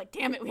Hotch is like,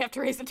 "Damn it, we have to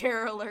raise the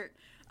terror alert."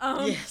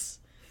 Yes,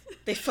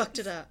 they fucked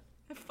it up.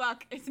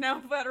 Fuck, it's now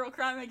a federal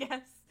crime, I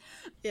guess.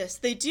 Yes,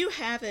 they do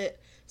have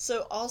it.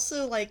 So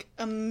also, like,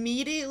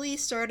 immediately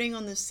starting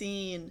on the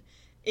scene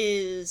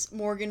is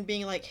Morgan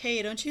being like,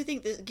 hey, don't you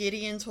think that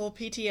Gideon's whole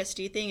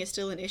PTSD thing is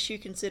still an issue,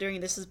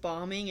 considering this is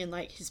bombing and,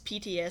 like, his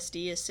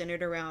PTSD is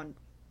centered around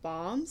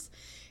bombs?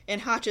 And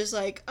Hotch is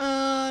like,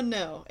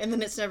 no. And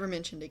then it's never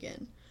mentioned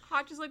again.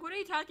 Hotch is like, what are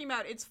you talking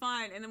about? It's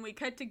fine. And then we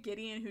cut to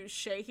Gideon, who's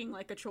shaking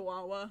like a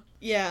chihuahua.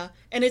 Yeah,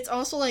 and it's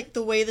also, like,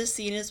 the way the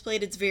scene is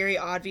played, it's very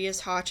obvious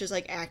Hotch is,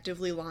 like,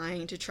 actively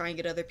lying to try and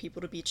get other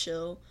people to be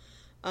chill.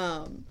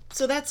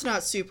 So that's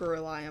not super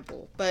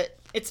reliable, but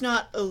it's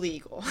not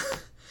illegal.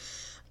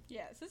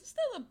 Yes, this is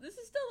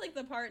still like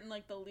the part in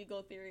like the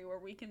legal theory where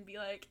we can be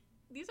like,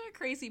 these are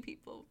crazy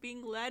people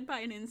being led by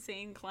an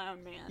insane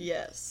clown man.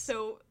 Yes.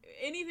 So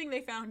anything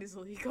they found is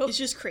illegal. It's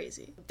just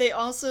crazy. They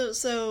also,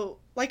 so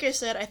like I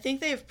said, I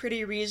think they have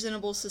pretty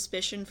reasonable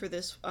suspicion for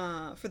this,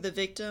 for the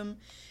victim.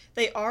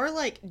 They are,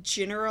 like,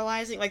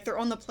 generalizing, like, they're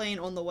on the plane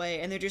on the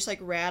way, and they're just, like,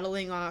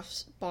 rattling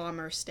off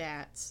bomber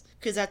stats.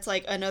 Because that's,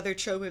 like, another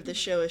trope of the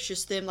show. It's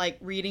just them, like,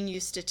 reading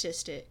you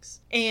statistics.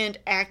 And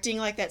acting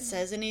like that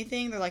says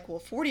anything. They're like, well,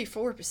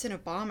 44%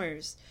 of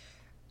bombers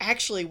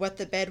actually wet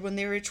the bed when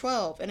they were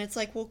 12. And it's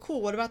like, well,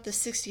 cool, what about the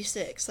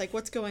 66? Like,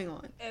 what's going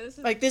on? This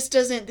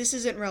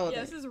isn't relevant.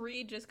 Yeah, this is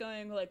Reed just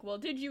going, like, well,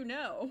 did you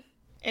know?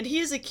 And he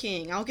is a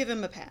king. I'll give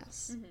him a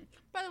pass. Mm-hmm.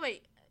 By the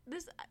way,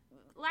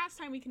 last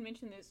time we can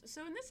mention this.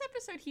 So in this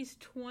episode, he's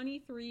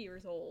 23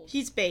 years old.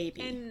 He's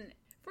baby. And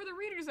for the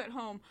readers at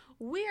home,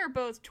 we are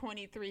both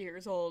 23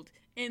 years old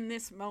in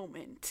this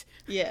moment.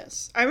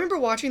 Yes. I remember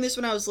watching this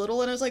when I was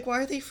little, and I was like,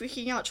 why are they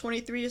freaking out?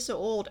 23 is so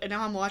old. And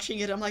now I'm watching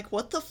it, I'm like,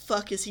 what the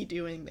fuck is he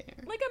doing there?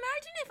 Like,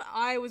 imagine if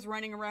I was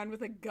running around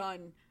with a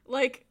gun.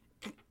 Like,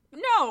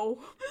 no.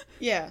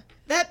 Yeah.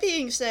 That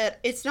being said,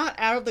 it's not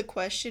out of the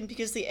question,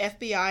 because the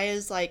FBI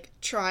is, like,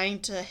 trying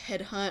to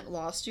headhunt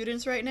law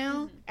students right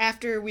now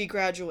after we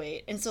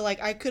graduate. And so,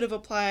 like, I could have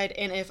applied,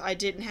 and if I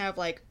didn't have,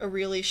 like, a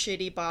really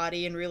shitty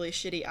body and really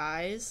shitty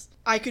eyes,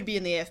 I could be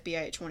in the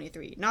FBI at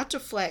 23. Not to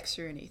flex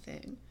or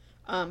anything.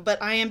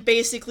 But I am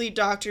basically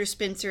Dr.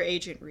 Spencer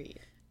Agent Reed.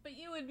 But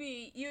you would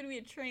be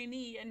a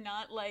trainee and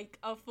not, like,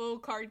 a full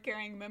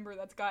card-carrying member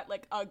that's got,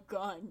 like, a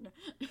gun.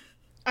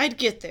 I'd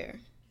get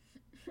there.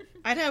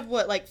 I'd have,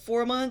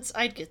 4 months?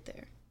 I'd get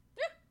there.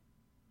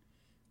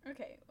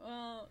 Okay,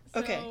 well,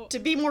 Okay, to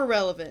be more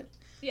relevant.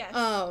 Yes.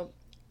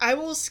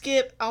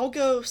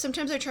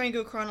 Sometimes I try and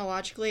go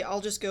chronologically,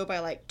 I'll just go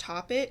by,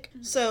 topic.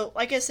 Mm-hmm. So,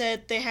 like I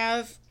said, they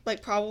have,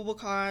 probable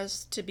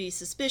cause to be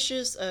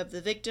suspicious of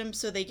the victim,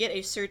 so they get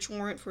a search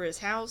warrant for his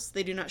house.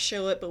 They do not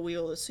show it, but we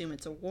will assume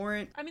it's a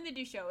warrant. I mean, they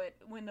do show it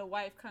when the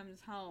wife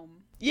comes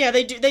home. Yeah,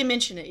 they do. They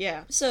mention it,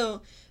 yeah.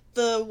 So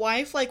the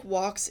wife,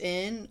 walks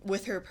in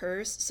with her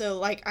purse,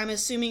 so, I'm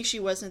assuming she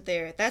wasn't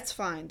there. That's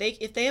fine.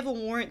 If they have a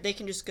warrant, they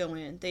can just go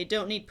in. They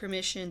don't need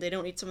permission. They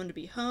don't need someone to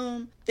be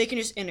home. They can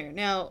just enter.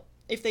 Now,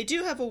 if they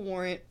do have a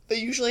warrant, they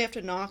usually have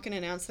to knock and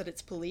announce that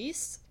it's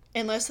police.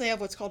 unless they have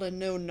what's called a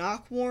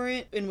no-knock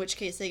warrant, in which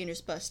case they can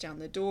just bust down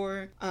the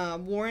door.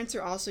 Warrants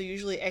are also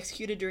usually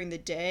executed during the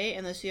day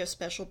unless you have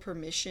special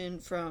permission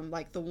from,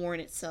 like, the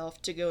warrant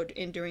itself to go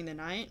in during the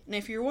night. And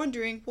if you're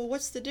wondering, well,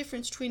 what's the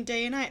difference between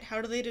day and night?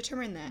 How do they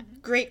determine that? Mm-hmm.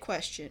 Great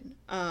question.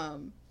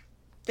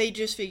 They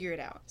just figure it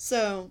out.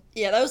 So,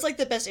 yeah, that was, like,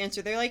 the best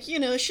answer. They're like,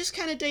 it's just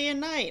kind of day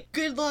and night.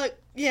 Good luck.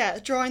 Yeah,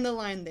 drawing the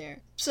line there.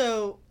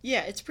 So,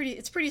 yeah, it's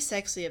pretty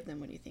sexy of them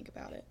when you think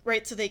about it.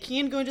 Right, so they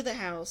can go into the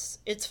house.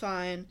 It's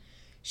fine.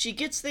 She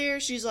gets there.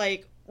 She's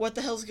like, what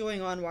the hell's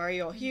going on? Why are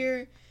you all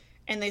here?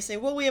 And they say,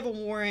 well, we have a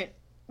warrant.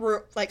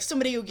 We're, like,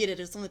 somebody will get it.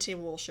 It's on the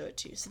table. We'll show it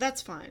to you. So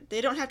that's fine.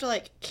 They don't have to,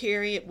 like,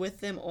 carry it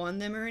with them on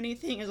them or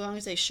anything as long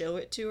as they show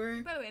it to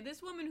her. By the way,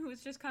 this woman who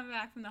was just coming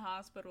back from the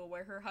hospital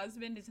where her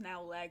husband is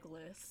now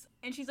legless.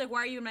 And she's like,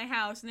 why are you in my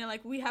house? And they're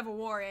like, we have a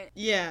warrant.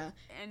 Yeah.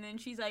 And then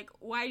she's like,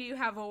 why do you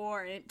have a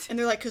warrant? And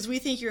they're like, because we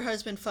think your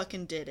husband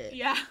fucking did it.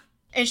 Yeah.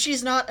 And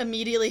she's not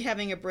immediately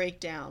having a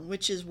breakdown,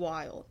 which is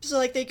wild. So,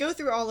 like, they go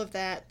through all of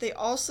that. They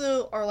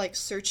also are, like,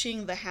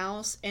 searching the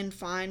house and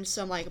find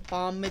some, like,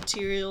 bomb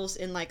materials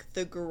in, like,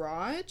 the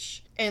garage.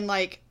 And,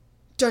 like,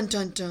 dun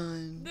dun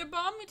dun. The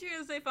bomb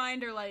materials they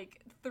find are, like,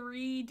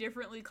 3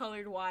 differently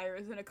colored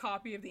wires and a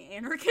copy of the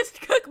Anarchist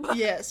Cookbook.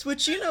 Yes,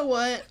 which, you know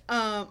what?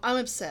 I'm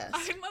obsessed.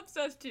 I'm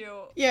obsessed,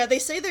 too. Yeah, they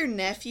say their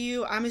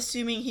nephew. I'm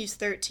assuming he's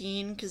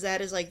 13, because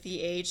that is, like,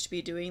 the age to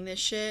be doing this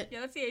shit. Yeah,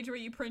 that's the age where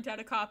you print out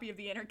a copy of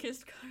the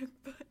Anarchist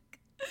Cookbook.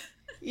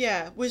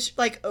 Yeah, was,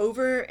 like,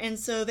 over, and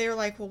so they were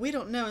like, well, we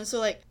don't know. And so,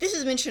 like, this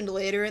is mentioned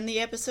later in the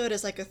episode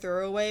as, like, a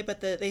throwaway,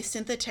 but they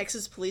sent the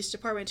Texas Police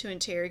Department to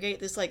interrogate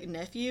this, like,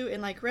 nephew, and,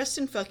 like, rest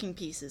in fucking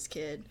pieces,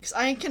 kid. Because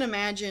I can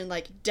imagine,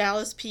 like,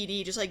 Dallas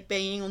PD just, like,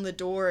 banging on the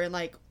door and,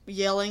 like,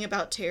 yelling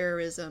about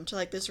terrorism to,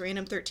 like, this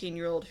random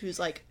 13-year-old whose,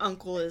 like,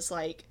 uncle is,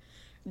 like,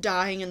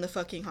 dying in the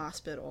fucking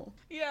hospital.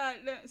 Yeah,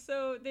 no,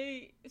 so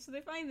they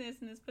find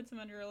this, and this puts them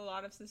under a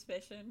lot of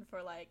suspicion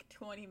for like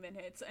 20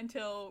 minutes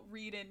until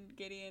Reed and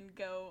Gideon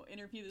go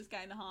interview this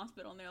guy in the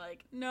hospital, and they're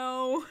like,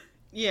 no.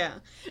 Yeah.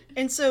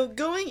 And so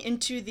going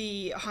into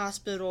the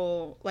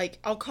hospital, like,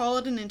 I'll call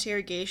it an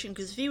interrogation,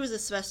 because if he was a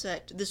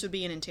suspect, this would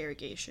be an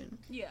interrogation.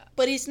 Yeah.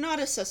 But he's not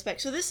a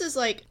suspect. So this is,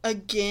 like,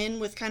 again,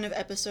 with kind of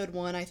episode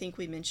 1, I think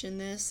we mentioned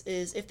this,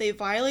 is if they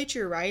violate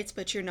your rights,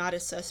 but you're not a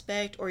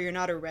suspect, or you're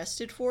not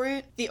arrested for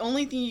it, the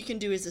only thing you can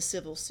do is a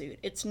civil suit.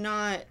 It's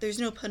not, there's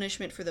no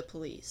punishment for the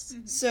police.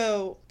 Mm-hmm.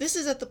 So this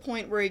is at the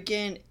point where,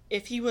 again,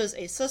 if he was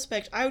a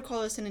suspect, I would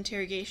call this an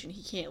interrogation.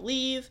 He can't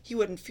leave. He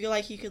wouldn't feel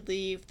like he could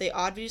leave. They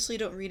obviously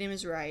don't read him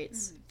his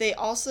rights.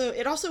 Mm-hmm.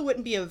 It also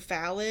wouldn't be a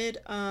valid,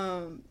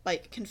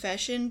 like,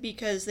 confession,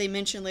 because they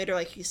mention later,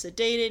 like, he's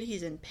sedated,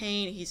 he's in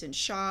pain, he's in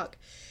shock.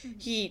 Mm-hmm.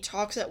 He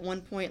talks at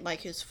one point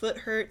like his foot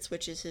hurts,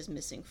 which is his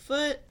missing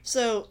foot.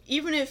 So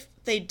even if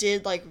they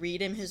did, like,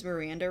 read him his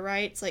Miranda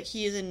rights, like,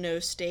 he is in no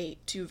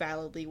state to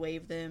validly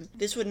waive them.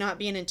 This would not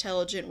be an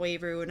intelligent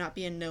waiver, it would not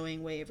be a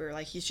knowing waiver,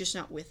 like, he's just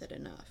not with it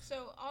enough.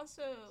 So,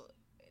 also,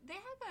 they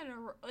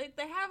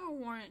have a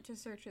warrant to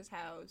search his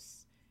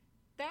house.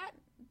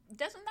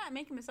 Doesn't that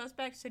make him a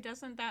suspect? So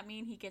doesn't that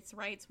mean he gets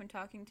rights when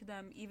talking to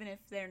them, even if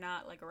they're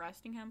not, like,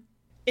 arresting him?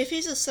 If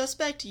he's a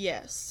suspect,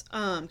 yes,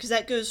 because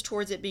that goes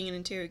towards it being an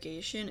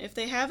interrogation. If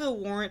they have a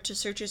warrant to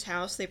search his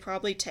house, they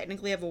probably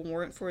technically have a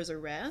warrant for his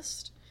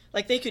arrest.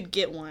 Like, they could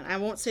get one. I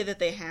won't say that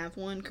they have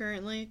one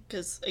currently,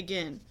 because,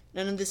 again,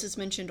 none of this is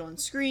mentioned on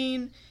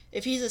screen.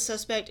 If he's a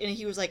suspect and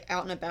he was, like,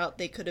 out and about,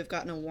 they could have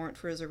gotten a warrant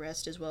for his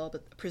arrest as well,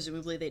 but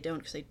presumably they don't,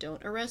 because they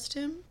don't arrest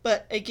him.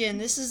 But, again,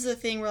 this is the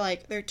thing where,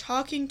 like, they're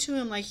talking to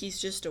him like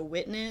he's just a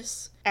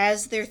witness,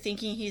 as they're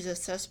thinking he's a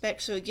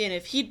suspect. So, again,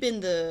 if he'd been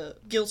the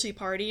guilty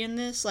party in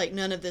this, like,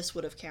 none of this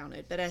would have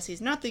counted. But as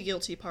he's not the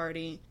guilty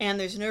party, and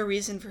there's no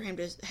reason for him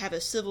to have a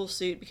civil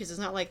suit, because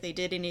it's not like they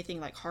did anything,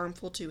 like,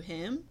 harmful to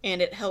him,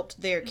 and it helped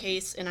their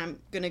case, and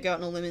I'm gonna go out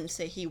on a limb and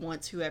say he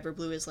wants whoever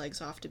blew his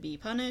legs off to be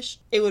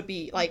punished, it would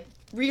be, like,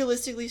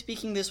 realistically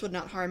speaking, this would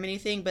not harm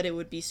anything, but it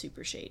would be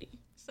super shady.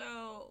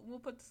 So, we'll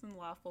put this in the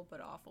lawful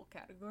but awful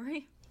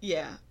category.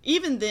 Yeah.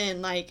 Even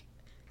then, like,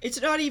 it's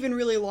not even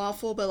really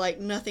lawful, but, like,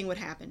 nothing would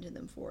happen to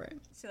them for it.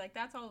 So, like,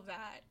 that's all of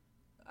that.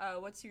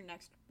 What's your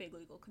next big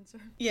legal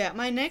concern? Yeah,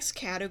 my next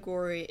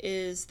category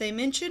is they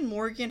mention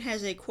Morgan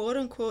has a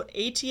quote-unquote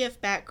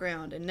ATF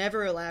background and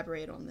never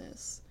elaborate on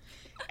this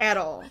at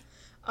all.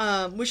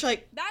 Which,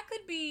 like... That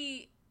could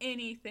be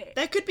anything.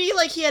 That could be,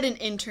 like, he had an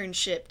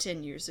internship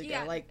 10 years ago.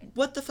 Yeah. Like,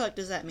 what the fuck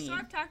does that mean? So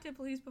I've talked to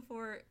police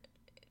before.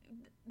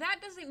 That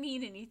doesn't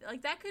mean anything.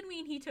 Like, that could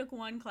mean he took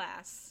one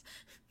class.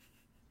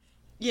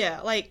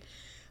 Yeah, like...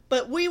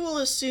 But we will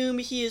assume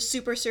he is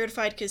super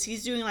certified because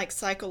he's doing, like,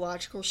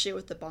 psychological shit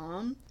with the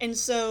bomb. And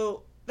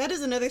so that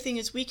is another thing,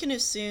 is we can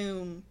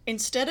assume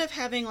instead of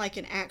having, like,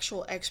 an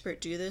actual expert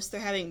do this, they're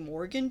having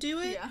Morgan do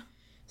it. Yeah.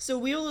 So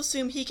we will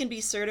assume he can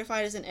be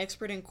certified as an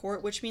expert in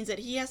court, which means that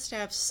he has to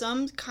have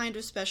some kind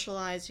of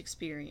specialized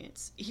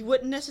experience. He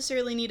wouldn't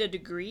necessarily need a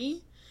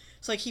degree.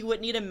 So, like, he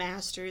wouldn't need a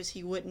master's.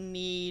 He wouldn't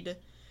need,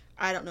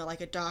 I don't know,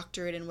 like, a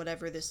doctorate in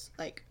whatever this,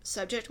 like,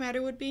 subject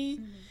matter would be.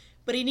 Mm-hmm.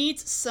 but he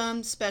needs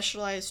some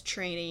specialized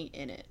training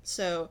in it.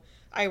 So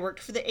I worked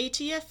for the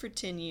ATF for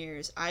 10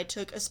 years. I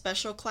took a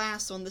special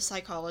class on the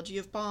psychology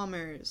of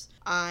bombers.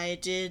 I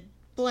did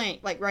blank,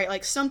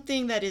 like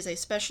something that is a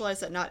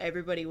specialized that not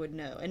everybody would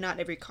know and not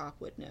every cop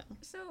would know.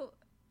 So,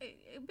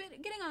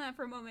 but getting on that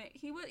for a moment,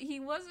 he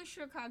was a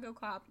Chicago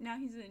cop. Now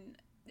he's an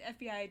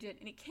FBI agent,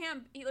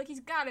 and he's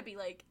got to be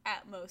like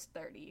at most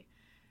 30.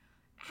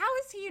 How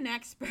is he an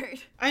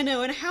expert? I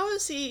know, and how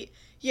is he...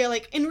 Yeah,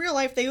 like, in real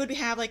life, they would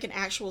have, like, an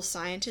actual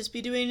scientist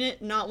be doing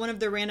it, not one of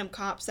the random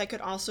cops that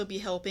could also be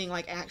helping,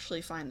 like,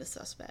 actually find the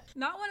suspect.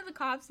 Not one of the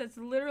cops that's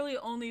literally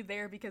only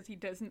there because he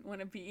doesn't want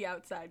to be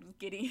outside with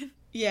Gideon.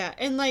 Yeah,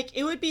 and, like,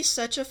 it would be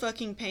such a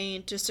fucking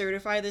pain to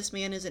certify this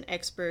man as an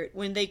expert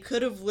when they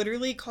could have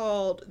literally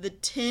called the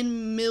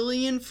 10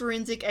 million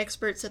forensic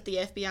experts that the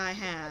FBI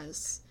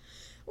has.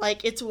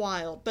 Like, it's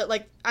wild. But,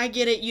 like, I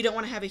get it. You don't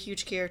want to have a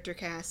huge character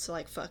cast, so,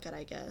 like, fuck it,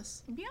 I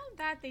guess. Beyond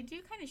that, they do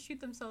kind of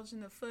shoot themselves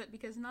in the foot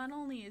because not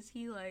only is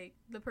he, like,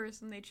 the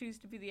person they choose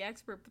to be the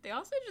expert, but they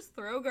also just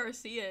throw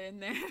Garcia in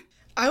there.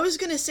 I was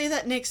gonna say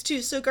that next,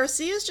 too. So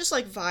Garcia's just,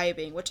 like,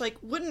 vibing, which, like,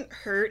 wouldn't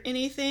hurt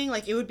anything.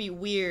 Like, it would be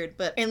weird,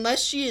 but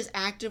unless she is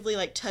actively,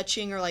 like,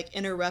 touching or, like,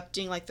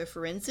 interrupting, like, the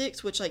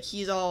forensics, which, like,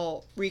 he's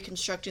all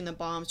reconstructing the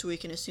bomb so we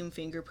can assume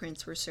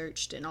fingerprints were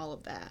searched and all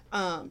of that.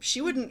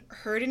 She wouldn't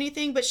hurt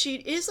anything, but she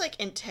is, like,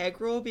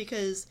 integral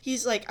because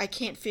he's like, I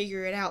can't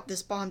figure it out.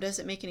 This bomb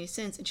doesn't make any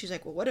sense. And she's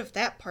like, well, what if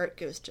that part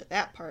goes to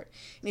that part?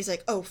 And he's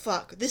like, oh,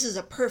 fuck. This is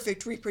a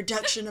perfect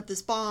reproduction of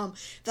this bomb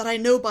that I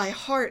know by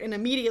heart and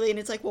immediately. And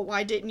it's like, well,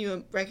 why didn't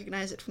you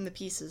recognize it from the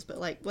pieces? But,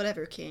 like,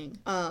 whatever, King.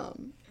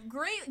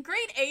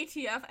 Great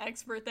ATF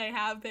expert they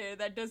have there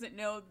that doesn't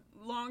know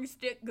long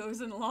stick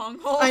goes in long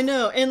hole. I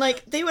know. And,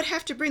 like, they would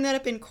have to bring that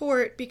up in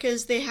court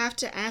because they have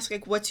to ask,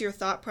 like, what's your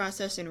thought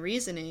process and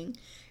reasoning?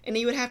 And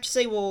he would have to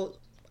say, well,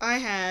 I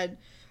had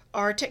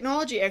our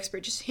technology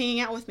expert just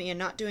hanging out with me and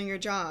not doing her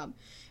job.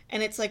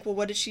 And it's like, well,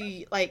 what did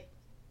she, like...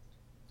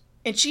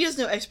 And she has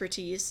no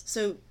expertise,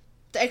 so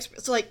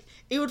like,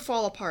 it would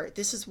fall apart.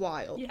 This is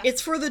wild. Yeah.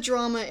 It's for the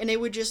drama, and it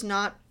would just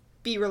not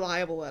be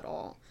reliable at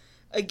all.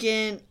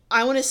 Again,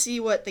 I want to see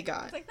what they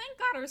got. It's like, thank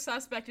God our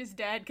suspect is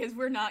dead, because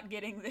we're not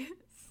getting this.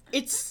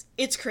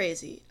 It's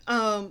crazy.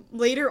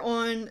 Later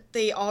on,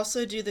 they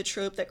also do the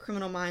trope that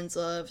Criminal Minds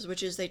loves,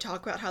 which is they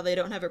talk about how they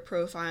don't have a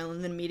profile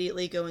and then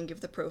immediately go and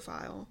give the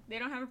profile. They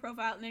don't have a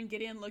profile, and then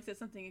Gideon looks at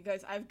something and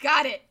goes, I've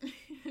got it!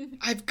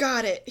 I've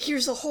got it!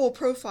 Here's a whole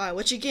profile,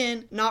 which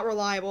again, not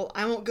reliable.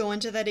 I won't go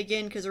into that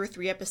again because we're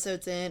 3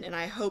 episodes in, and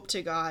I hope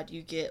to God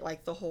you get,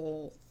 like, the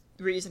whole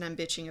reason I'm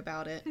bitching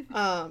about it.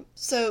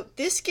 So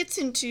this gets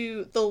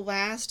into the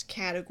last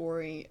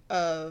category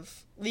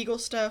of legal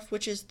stuff,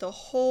 which is the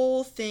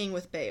whole thing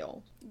with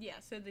bail. Yeah,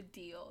 so the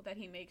deal that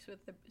he makes with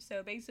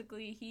so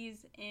basically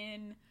he's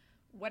in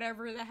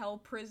whatever the hell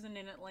prison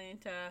in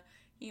Atlanta.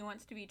 He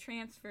wants to be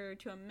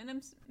transferred to a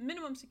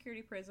minimum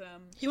security prison.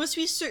 He wants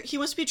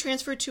to be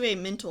transferred to a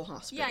mental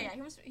hospital. Yeah, he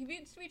wants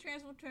to be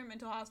transferred to a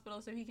mental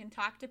hospital so he can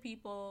talk to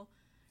people.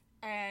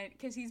 And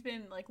because he's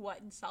been, like,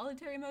 in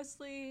solitary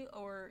mostly?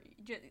 Or,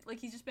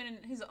 he's just been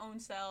in his own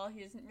cell.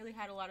 He hasn't really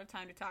had a lot of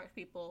time to talk to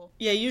people.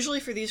 Yeah, usually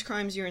for these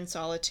crimes, you're in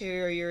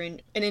solitary or you're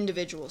in an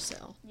individual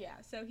cell. Yeah,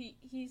 so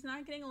he's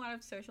not getting a lot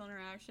of social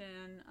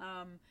interaction.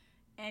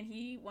 And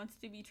he wants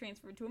to be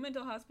transferred to a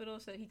mental hospital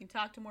so that he can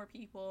talk to more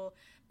people.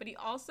 But he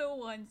also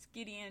wants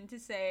Gideon to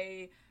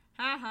say,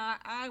 haha,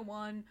 I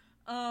won.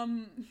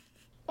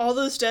 All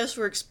those deaths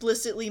were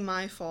explicitly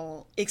my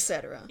fault,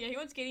 etc. Yeah, he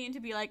wants Gideon to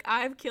be like,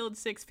 I've killed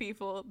 6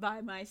 people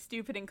by my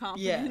stupid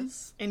incompetence.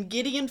 Yes, and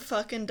Gideon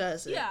fucking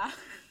does it. Yeah.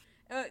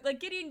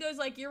 Gideon goes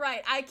like, you're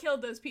right, I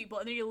killed those people.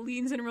 And then he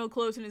leans in real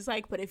close and is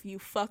like, but if you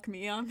fuck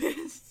me on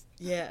this.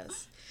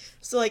 Yes.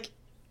 So, like,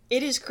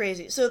 it is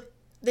crazy. So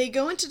they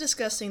go into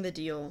discussing the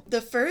deal.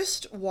 The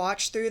first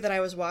watch through that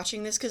I was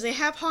watching this, because they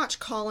have Hotch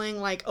calling,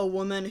 like, a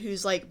woman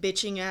who's, like,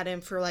 bitching at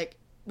him for, like,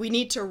 we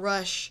need to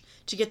rush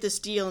to get this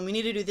deal, and we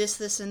need to do this,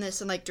 this, and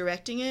this, and, like,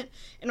 directing it.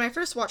 And my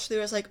first watch through,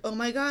 I was like, oh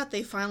my god,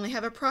 they finally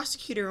have a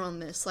prosecutor on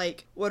this.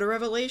 Like, what a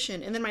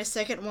revelation. And then my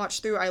second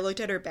watch through, I looked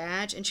at her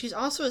badge, and she's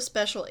also a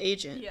special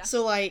agent. Yeah.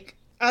 So, like,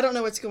 I don't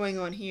know what's going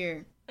on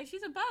here. Like,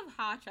 she's above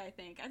Hotch, I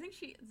think. I think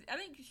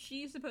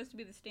she's supposed to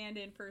be the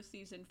stand-in first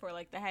season for,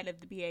 like, the head of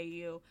the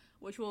BAU,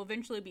 which will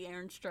eventually be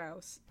Aaron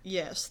Strauss.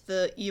 Yes,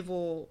 the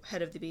evil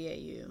head of the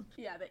BAU.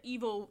 Yeah, the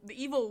evil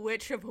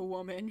witch of a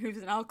woman who's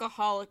an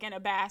alcoholic and a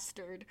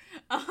bastard.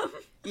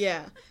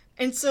 Yeah.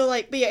 And so,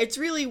 like, but yeah, it's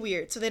really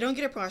weird. So they don't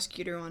get a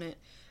prosecutor on it.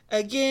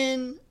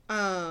 Again,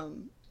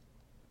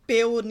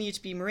 Bale would need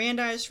to be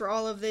Mirandized for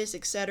all of this,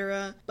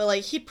 etc. But,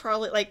 like, he'd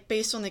probably, like,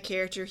 based on the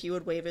character, he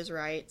would waive his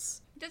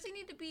rights. Does he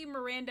need to be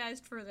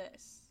Mirandized for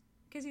this?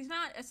 Because he's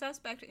not a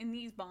suspect in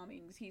these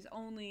bombings. He's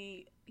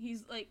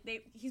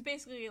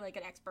basically like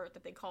an expert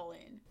that they call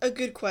in. A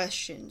good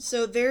question.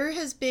 So there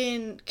has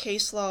been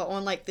case law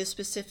on, like, this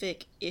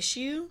specific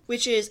issue,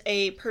 which is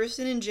a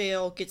person in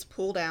jail gets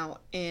pulled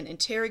out and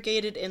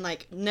interrogated and,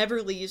 like,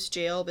 never leaves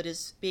jail but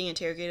is being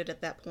interrogated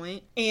at that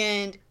point.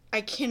 And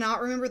I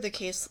cannot remember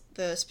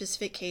the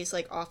specific case,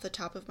 like, off the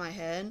top of my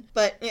head,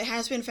 but it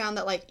has been found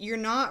that, like, you're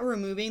not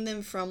removing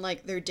them from,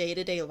 like, their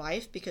day-to-day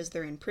life because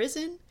they're in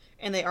prison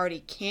and they already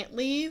can't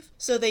leave,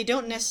 so they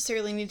don't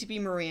necessarily need to be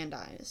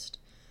Mirandized,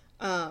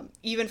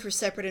 even for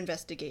separate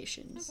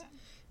investigations. Okay.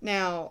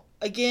 Now,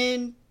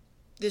 again,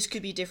 this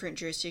could be different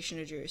jurisdiction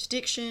to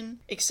jurisdiction,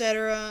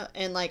 etc.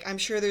 And, like, I'm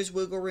sure there's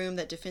wiggle room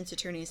that defense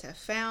attorneys have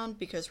found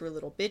because we're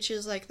little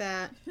bitches like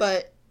that.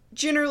 But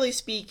generally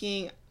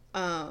speaking,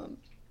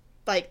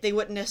 like, they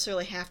wouldn't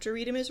necessarily have to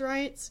read him his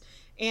rights.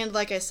 And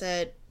like I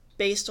said,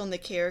 based on the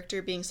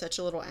character being such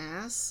a little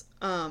ass,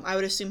 I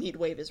would assume he'd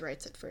waive his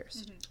rights at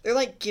first. Mm-hmm. They're,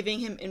 like, giving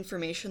him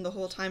information the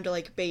whole time to,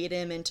 like, bait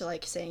him into,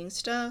 like, saying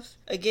stuff.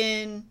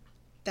 Again,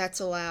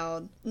 that's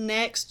allowed.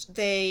 Next,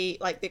 they,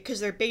 like, because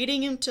they're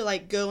baiting him to,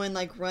 like, go and,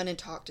 like, run and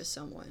talk to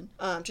someone,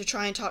 to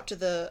try and talk to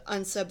the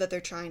unsub that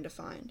they're trying to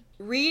find.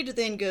 Reed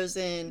then goes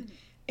in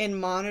and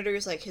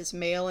monitors, like, his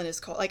mail and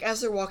his call. Like,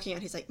 as they're walking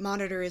out, he's like,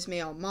 monitor his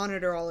mail,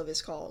 monitor all of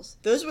his calls.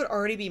 Those would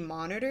already be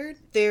monitored.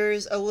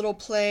 There's a little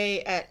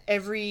play at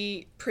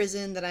every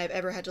prison that I've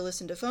ever had to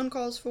listen to phone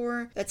calls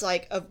for that's,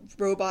 like, a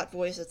robot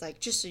voice that's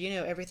like, just so you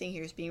know, everything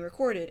here is being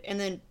recorded. And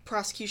then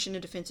prosecution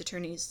and defense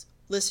attorneys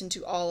listen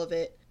to all of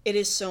it. It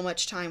is so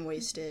much time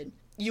wasted.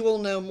 You will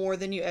know more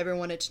than you ever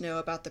wanted to know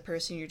about the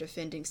person you're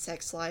defending's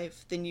sex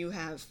life than you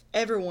have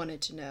ever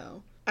wanted to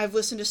know. I've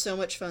listened to so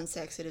much phone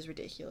sex, it is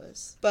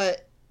ridiculous.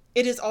 But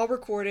it is all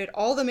recorded.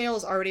 All the mail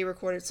is already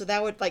recorded, so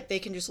that would, like, they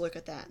can just look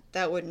at that.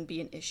 That wouldn't be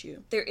an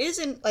issue. There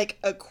isn't, like,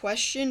 a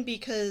question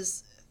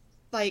because,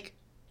 like,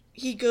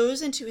 he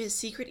goes into his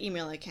secret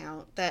email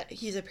account that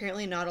he's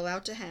apparently not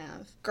allowed to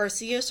have.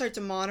 Garcia starts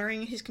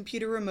monitoring his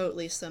computer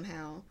remotely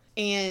somehow,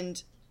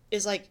 and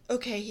is like,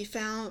 okay, he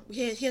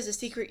has a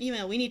secret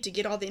email, we need to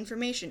get all the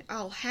information,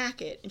 I'll hack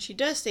it. And she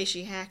does say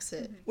she hacks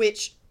it,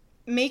 which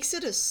makes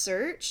it a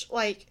search.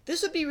 Like,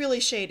 this would be really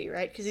shady,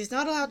 right? Because he's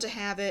not allowed to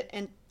have it,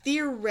 and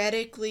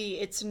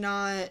theoretically it's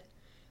not,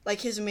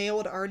 like, his mail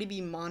would already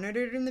be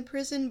monitored in the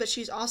prison, but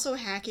she's also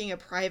hacking a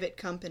private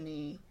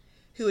company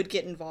who would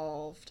get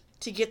involved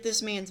to get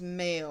this man's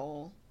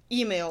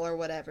email or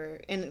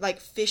whatever, and, like,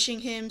 phishing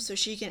him so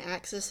she can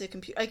access the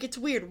computer. Like, it's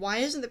weird. Why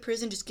isn't the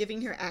prison just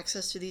giving her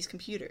access to these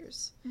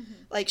computers? Mm-hmm.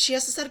 Like, she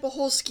has to set up a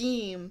whole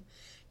scheme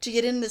to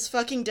get in this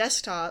fucking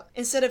desktop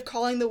instead of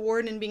calling the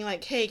warden and being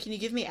like, hey, can you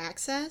give me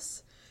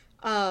access?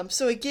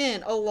 So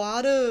again, a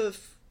lot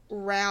of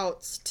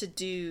routes to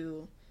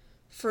do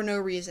for no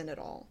reason at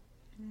all.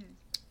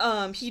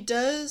 Mm-hmm. He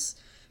does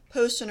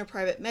post on a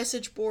private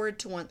message board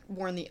to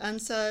warn the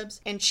unsubs,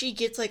 and she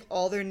gets, like,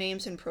 all their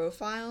names and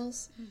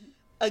profiles. Mm-hmm.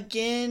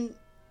 Again,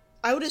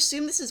 I would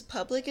assume this is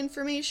public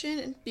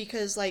information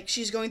because, like,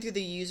 she's going through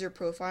the user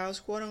profiles,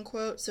 quote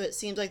unquote, so it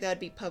seems like that would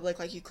be public,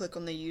 like, you click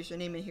on the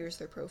username and here's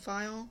their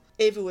profile.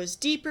 If it was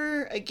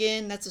deeper,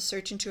 again, that's a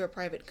search into a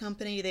private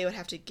company. They would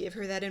have to give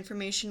her that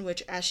information,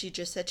 which, as she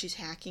just said, she's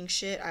hacking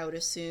shit, I would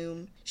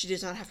assume she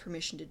does not have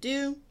permission to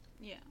do.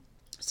 Yeah.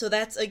 So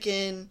that's,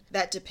 again,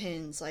 that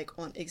depends, like,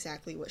 on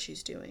exactly what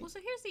she's doing. Well,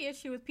 so here's the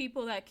issue with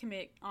people that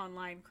commit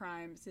online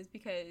crimes is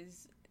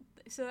because,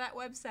 so that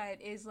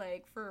website is,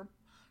 like, for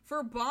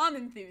bomb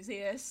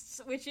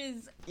enthusiasts, which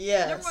is,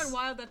 number one,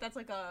 wild that's,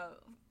 like, a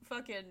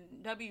fucking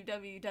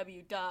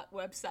www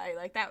website.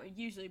 Like, that would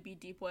usually be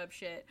deep web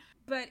shit.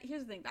 But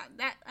here's the thing,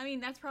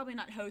 that's probably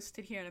not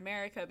hosted here in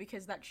America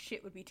because that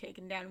shit would be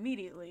taken down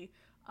immediately.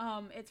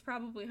 It's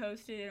probably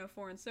hosted in a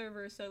foreign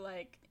server, so,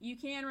 like, you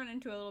can run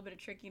into a little bit of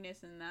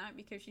trickiness in that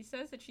because she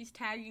says that she's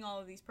tagging all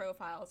of these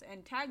profiles,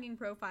 and tagging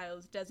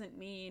profiles doesn't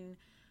mean,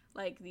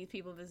 like, these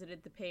people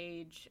visited the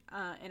page,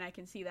 and I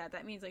can see that.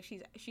 That means, like,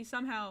 she's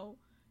somehow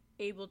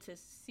able to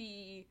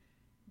see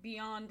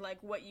beyond, like,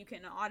 what you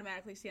can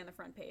automatically see on the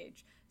front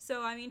page.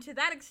 So, I mean, to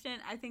that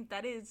extent, I think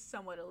that is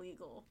somewhat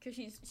illegal because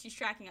she's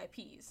tracking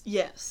IPs.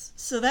 Yes.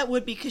 So that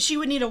would be, because she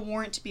would need a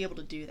warrant to be able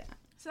to do that.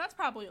 So that's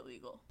probably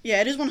illegal. Yeah,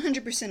 it is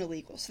 100%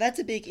 illegal. So that's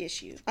a big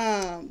issue.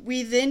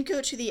 We then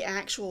go to the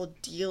actual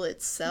deal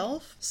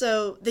itself.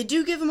 So they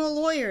do give him a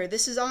lawyer.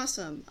 This is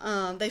awesome.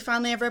 They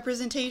finally have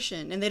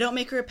representation, and they don't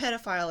make her a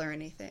pedophile or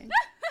anything.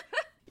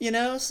 You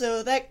know,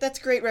 so that's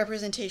great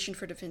representation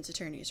for defense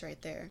attorneys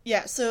right there.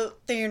 Yeah, so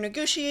they are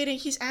negotiating.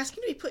 He's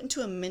asking to be put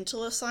into a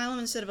mental asylum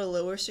instead of a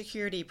lower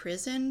security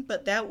prison,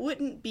 but that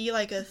wouldn't be,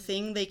 like, a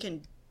thing they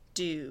can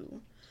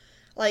do.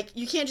 Like,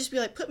 you can't just be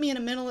like, put me in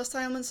a mental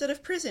asylum instead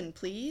of prison,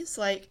 please.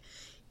 Like,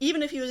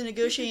 even if he was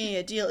negotiating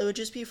a deal, it would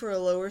just be for a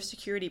lower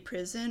security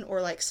prison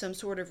or, like, some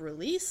sort of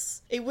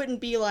release. It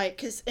wouldn't be like,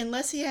 because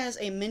unless he has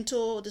a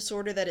mental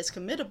disorder that is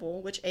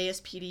committable, which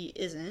ASPD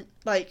isn't,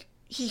 like,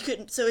 he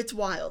couldn't, so it's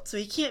wild. So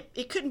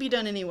it couldn't be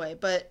done anyway,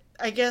 but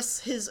I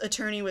guess his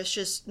attorney was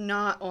just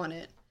not on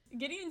it.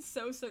 Gideon's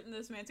so certain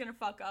this man's gonna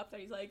fuck up that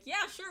he's like,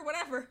 yeah, sure,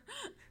 whatever.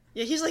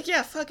 Yeah, he's like,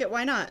 yeah, fuck it,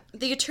 why not?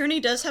 The attorney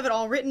does have it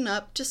all written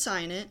up to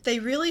sign it. They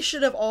really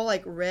should have all,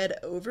 like, read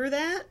over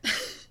that.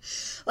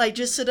 Like,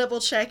 just to double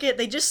check it.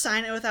 They just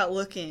sign it without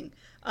looking.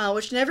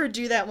 Which never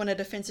do that when a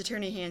defense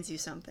attorney hands you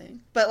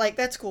something. But, like,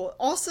 that's cool.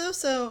 Also,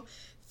 so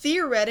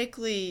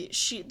theoretically,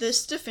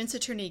 this defense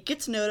attorney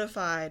gets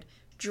notified,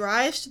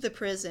 drives to the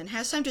prison,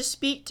 has time to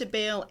speak to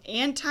bail,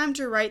 and time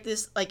to write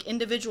this, like,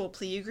 individual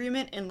plea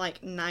agreement in,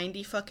 like,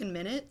 90 fucking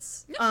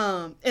minutes.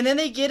 And then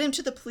they get him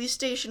to the police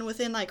station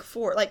within, like,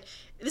 4. Like,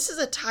 this is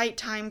a tight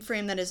time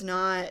frame that is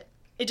not...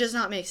 It does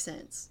not make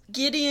sense.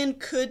 Gideon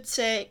could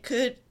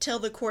tell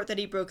the court that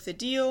he broke the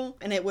deal,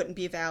 and it wouldn't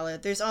be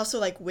valid. There's also,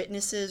 like,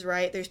 witnesses,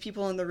 right? There's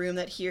people in the room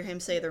that hear him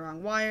say the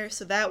wrong wire,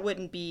 so that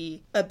wouldn't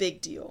be a big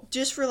deal.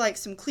 Just for, like,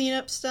 some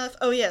cleanup stuff.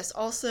 Oh, yes,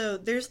 also,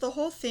 there's the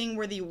whole thing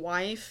where the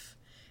wife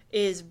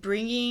is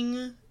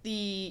bringing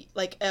the,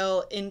 like,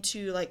 Elle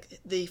into,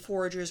 like, the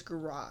forager's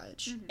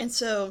garage. Mm-hmm. And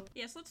so...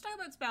 Yes, let's talk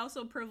about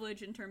spousal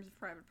privilege in terms of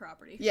private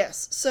property.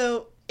 Yes,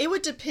 so it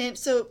would depend...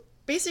 So...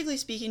 Basically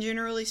speaking,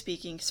 generally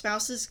speaking,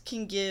 spouses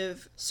can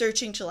give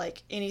searching to,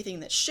 like, anything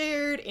that's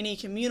shared, any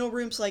communal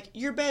rooms, like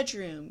your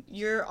bedroom,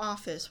 your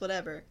office,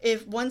 whatever.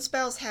 If one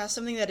spouse has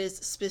something that is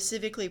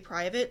specifically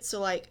private,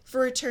 so, like,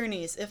 for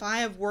attorneys, if I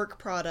have work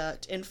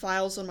product and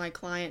files on my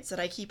clients that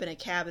I keep in a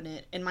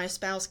cabinet, and my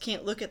spouse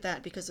can't look at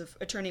that because of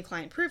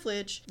attorney-client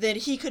privilege, then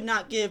he could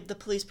not give the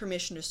police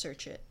permission to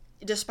search it,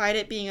 despite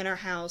it being in our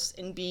house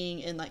and being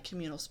in, like,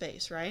 communal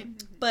space, right?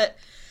 Mm-hmm. But...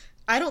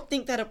 I don't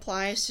think that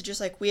applies to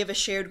just, like, we have a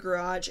shared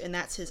garage and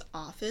that's his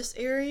office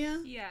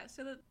area. Yeah,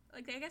 so,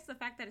 I guess the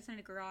fact that it's in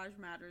a garage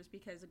matters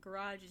because a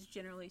garage is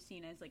generally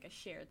seen as, like, a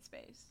shared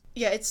space.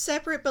 Yeah, it's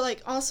separate, but,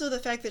 like, also the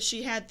fact that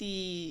she had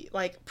the,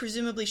 like,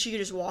 presumably she could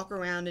just walk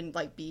around and,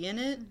 like, be in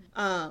it.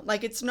 Mm-hmm.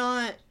 Like, it's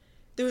not,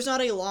 there was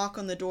not a lock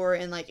on the door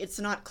and, like, it's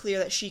not clear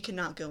that she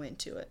cannot go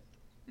into it.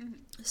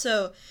 Mm-hmm.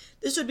 So,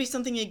 this would be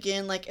something,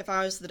 again, like, if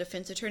I was the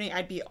defense attorney,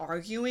 I'd be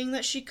arguing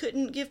that she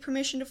couldn't give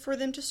permission for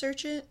them to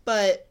search it,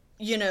 but...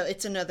 You know,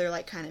 it's another,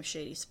 like, kind of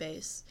shady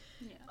space.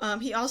 Yeah.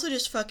 He also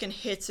just fucking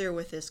hits her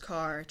with his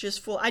car.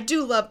 Just full... I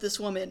do love this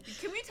woman.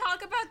 Can we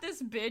talk about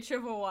this bitch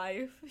of a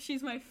wife?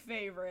 She's my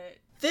favorite.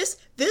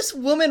 This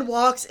woman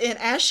walks in,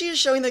 as she is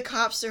showing the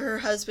cops to her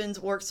husband's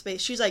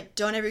workspace, she's like,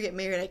 don't ever get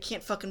married. I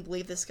can't fucking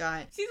believe this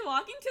guy. She's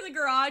walking to the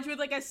garage with,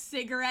 like, a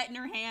cigarette in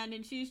her hand,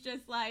 and she's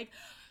just like...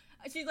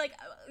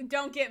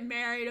 don't get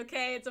married,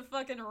 okay? It's a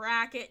fucking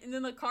racket. And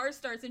then the car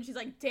starts and she's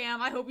like, damn,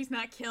 I hope he's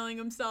not killing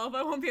himself.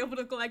 I won't be able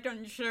to collect on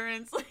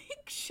insurance. Like,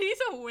 she's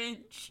a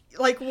winch.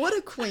 Like, what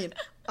a queen.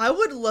 I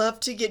would love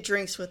to get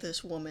drinks with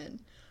this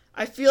woman.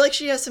 I feel like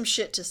she has some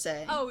shit to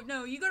say. Oh,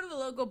 no, you go to the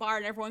local bar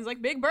and everyone's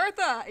like, Big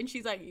Bertha! And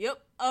she's like, yep.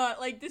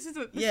 This is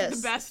the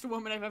best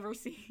woman I've ever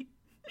seen.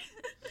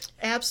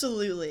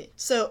 Absolutely.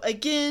 So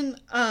again,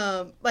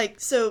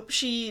 so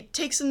she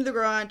takes him to the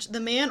garage. The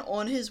man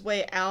on his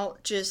way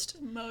out just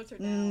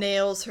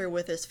nails her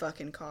with his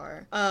fucking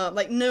car.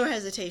 No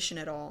hesitation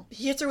at all.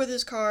 He hits her with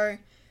his car.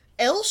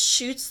 Elle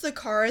shoots the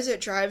car as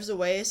it drives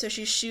away, so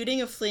she's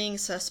shooting a fleeing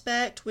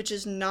suspect, which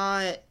is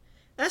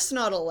that's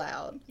not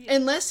allowed. Yeah.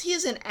 Unless he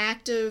is in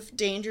active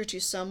danger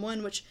to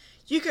someone, which...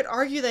 You could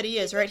argue that he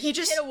is, right? He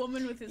just hit a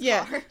woman with his car.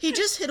 Yeah, he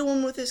just hit a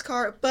woman with his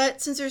car.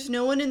 But since there's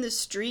no one in the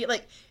street,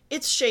 like,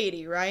 it's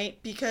shady, right?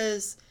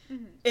 Because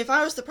if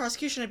I was the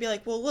prosecution, I'd be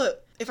like, well,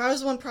 look, if I was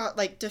the one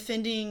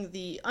defending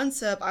the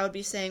unsub, I would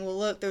be saying, well,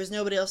 look, there was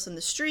nobody else in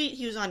the street.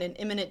 He was on an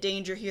imminent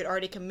danger. He had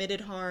already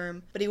committed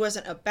harm, but he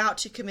wasn't about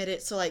to commit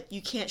it. So, like,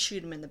 you can't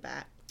shoot him in the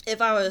back.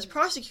 If I was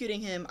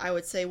prosecuting him, I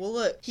would say, well,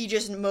 look, he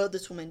just mowed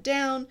this woman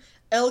down.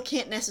 Elle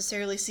can't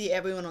necessarily see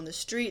everyone on the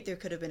street. There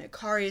could have been a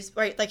car,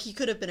 right? Like, he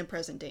could have been in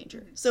present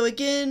danger. So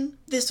again,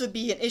 this would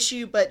be an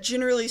issue, but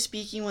generally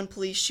speaking, when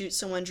police shoot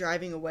someone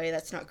driving away,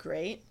 that's not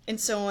great. And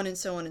so on and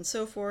so on and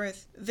so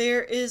forth.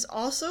 There is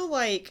also,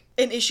 like,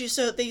 an issue.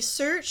 So they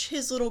search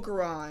his little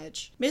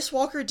garage. Miss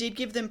Walker did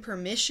give them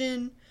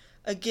permission.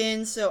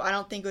 Again, so I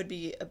don't think it would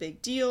be a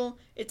big deal.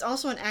 It's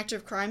also an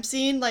active crime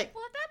scene, like...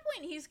 Well, at that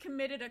point, he's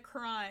committed a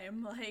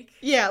crime, like...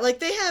 Yeah, like,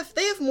 they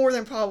have more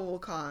than probable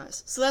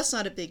cause, so that's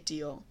not a big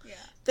deal. Yeah.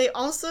 They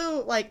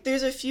also, like,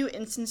 there's a few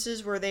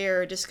instances where they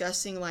are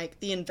discussing, like,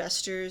 the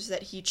investors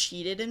that he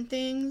cheated in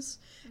things,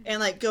 and,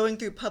 like, going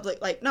through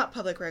not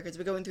public records,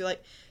 but going through,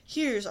 like,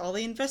 here's all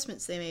the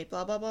investments they made,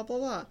 blah, blah, blah, blah,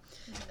 blah.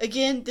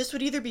 Again, this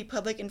would either be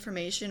public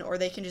information, or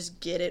they can just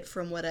get it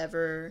from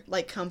whatever,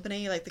 like,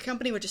 company. Like, the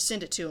company would just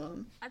send it to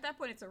them. At that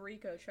point, it's a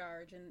RICO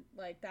charge, and,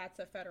 like, that's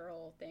a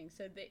federal thing,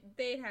 so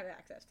they'd have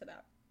access to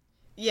that.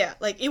 Yeah,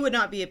 like, it would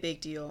not be a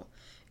big deal.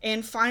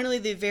 And finally,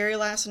 the very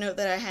last note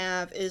that I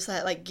have is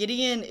that, like,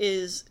 Gideon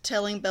is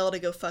telling Belle to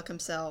go fuck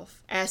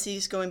himself as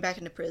he's going back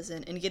into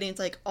prison. And Gideon's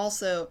like,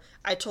 also,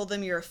 I told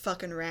them you're a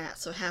fucking rat,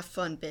 so have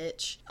fun,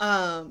 bitch.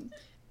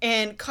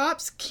 And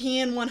cops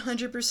can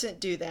 100%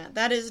 do that.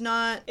 It is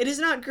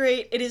not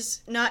great. It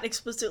is not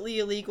explicitly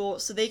illegal,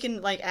 so they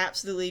can, like,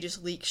 absolutely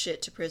just leak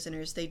shit to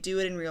prisoners. They do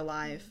it in real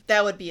life.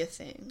 That would be a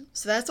thing.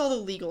 So that's all the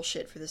legal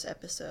shit for this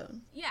episode.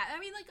 Yeah, I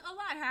mean, like, a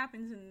lot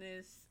happens in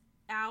this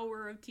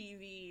hour of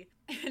TV,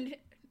 and,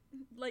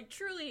 like,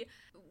 truly,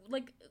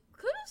 like,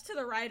 kudos to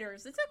the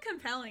writers. It's a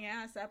compelling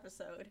ass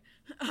episode.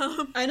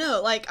 I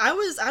know, like, I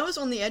was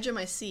on the edge of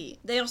my seat.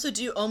 They also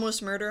do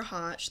almost murder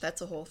Hotch.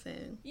 That's a whole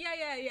thing. Yeah.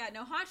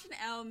 No, Hotch and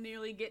Elle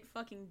nearly get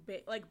fucking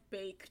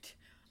baked.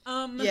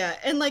 Yeah,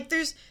 and like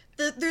there's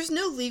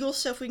no legal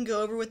stuff we can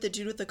go over with the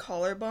dude with the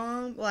collar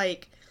bomb.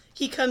 Like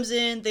he comes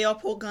in, they all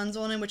pull guns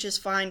on him, which is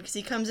fine because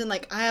he comes in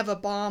like, I have a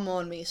bomb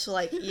on me. So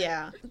like,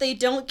 yeah, they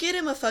don't get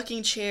him a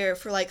fucking chair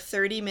for like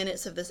 30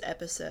 minutes of this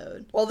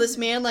episode, while this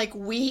man like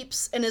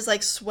weeps and is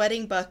like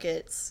sweating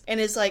buckets and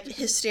is like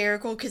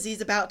hysterical because he's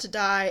about to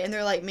die. And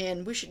they're like,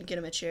 man, we shouldn't get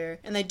him a chair.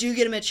 And they do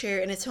get him a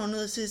chair, and it's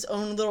his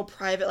own little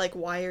private like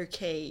wire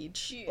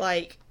cage. Yeah.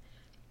 Like,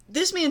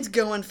 this man's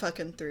going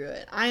fucking through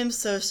it. I am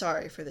so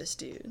sorry for this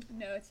dude.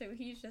 No, so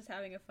he's just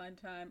having a fun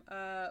time.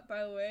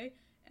 By the way,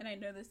 and I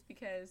know this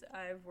because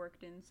I've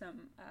worked in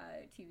some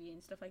TV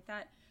and stuff like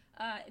that.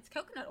 It's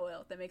coconut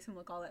oil that makes him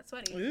look all that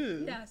sweaty.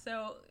 Ooh. Yeah,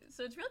 so it's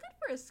real good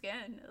for his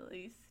skin, at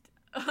least.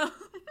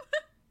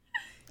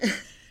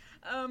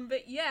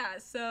 But yeah,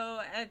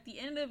 so at the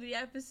end of the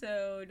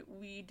episode,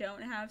 we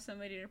don't have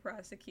somebody to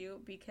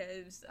prosecute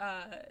because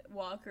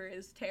Walker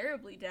is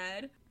terribly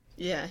dead.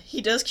 Yeah,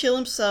 he does kill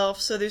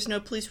himself, so there's no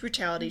police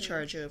brutality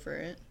charge over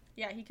it.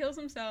 Yeah, he kills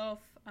himself.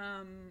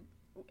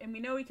 And we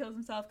know he kills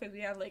himself because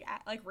we have like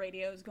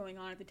radios going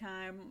on at the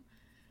time.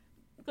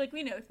 Like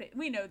we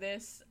know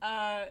this.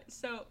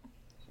 So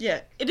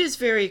yeah, it is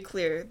very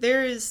clear.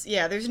 There's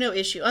no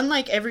issue.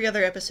 Unlike every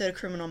other episode of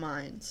Criminal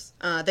Minds,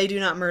 they do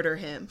not murder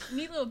him.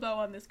 Neat little bow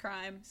on this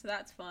crime, so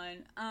that's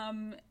fun.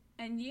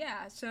 And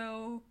yeah,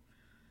 so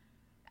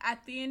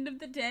at the end of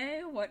the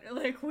day,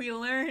 we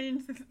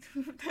learned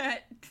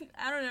that,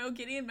 I don't know,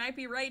 Gideon might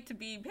be right to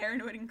be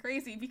paranoid and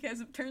crazy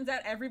because it turns out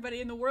everybody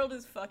in the world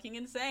is fucking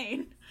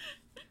insane.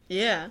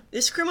 Yeah.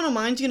 This Criminal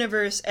Minds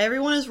universe,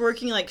 everyone is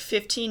working like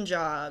 15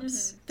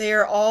 jobs. Mm-hmm. They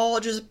are all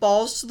just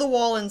balls to the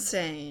wall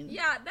insane.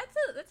 Yeah,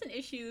 that's an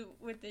issue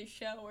with this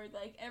show where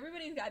like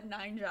everybody's got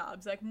 9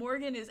 jobs. Like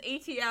Morgan is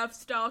ATF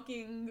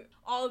stalking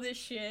all this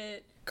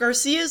shit.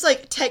 Garcia's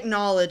like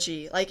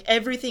technology, like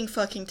everything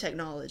fucking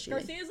technology.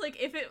 Garcia's like,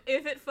 if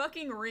it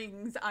fucking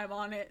rings, I'm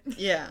on it.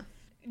 Yeah.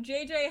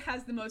 JJ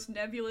has the most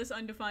nebulous,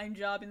 undefined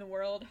job in the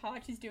world.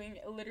 Hotch is doing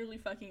literally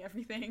fucking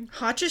everything.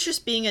 Hotch is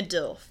just being a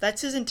DILF.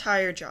 That's his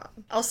entire job.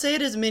 I'll say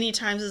it as many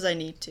times as I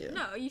need to.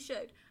 No, you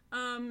should.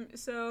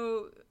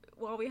 So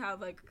while we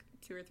have like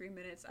 2 or 3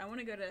 minutes, I want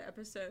to go to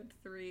episode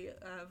 3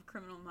 of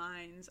Criminal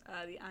Minds,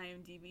 the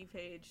IMDb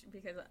page,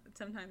 because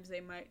sometimes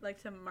they might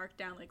like to mark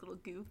down like little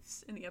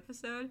goofs in the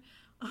episode.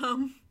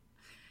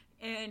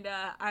 And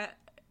I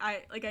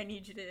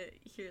need you to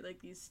hear like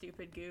these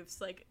stupid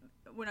goofs. Like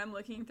when I'm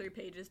looking through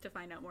pages to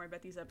find out more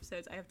about these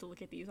episodes, I have to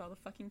look at these all the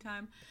fucking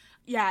time.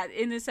 Yeah,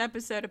 in this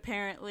episode,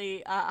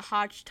 apparently,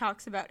 Hotch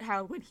talks about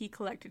how when he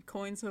collected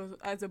coins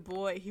as a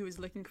boy, he was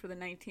looking for the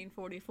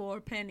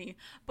 1944 penny.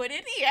 But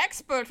any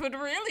expert would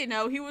really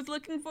know he was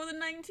looking for the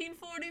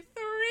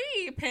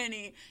 1943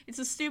 penny. It's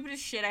the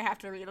stupidest shit I have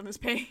to read on this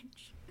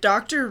page.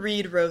 Dr.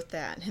 Reed wrote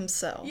that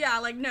himself. Yeah,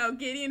 like, no,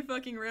 Gideon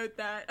fucking wrote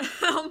that.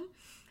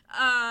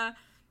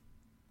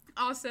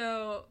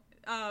 Also,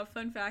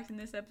 fun fact in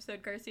this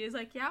episode, Garcia is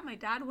like, yeah, my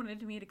dad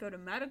wanted me to go to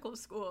medical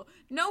school.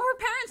 No, her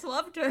parents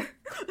loved her.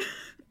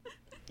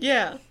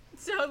 Yeah.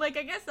 So, like,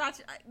 I guess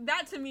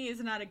that to me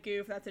is not a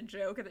goof, that's a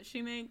joke that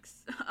she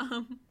makes.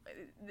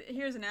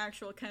 Here's an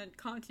actual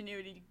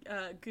continuity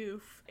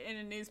goof. In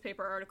a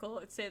newspaper article,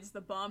 it says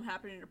the bomb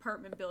happened in an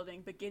apartment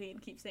building, but Gideon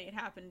keeps saying it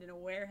happened in a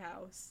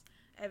warehouse,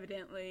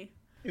 evidently.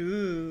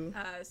 Ooh.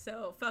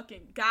 So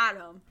fucking got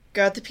him.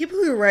 God, the people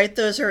who write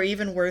those are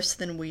even worse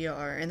than we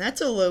are, and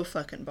that's a low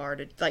fucking bar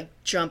to, like,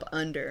 jump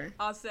under.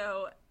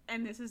 Also,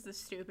 and this is the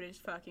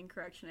stupidest fucking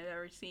correction I've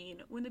ever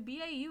seen, when the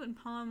BAU in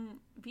Palm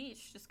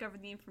Beach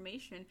discovered the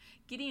information,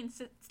 Gideon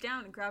sits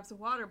down and grabs a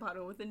water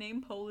bottle with the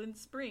name Poland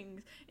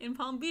Springs. In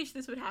Palm Beach,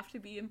 this would have to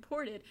be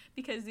imported,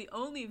 because the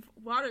only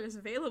waters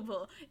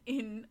available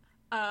in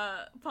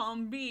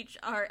Palm Beach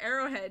are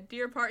Arrowhead,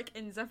 Deer Park,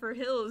 and Zephyr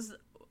Hills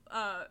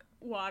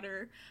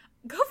water.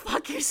 Go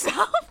fuck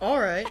yourself.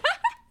 Alright.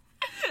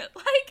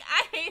 Like,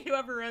 I hate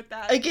whoever wrote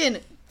that. Again,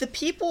 the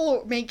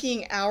people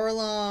making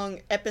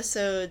hour-long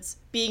episodes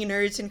being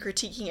nerds and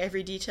critiquing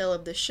every detail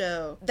of the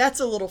show, that's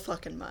a little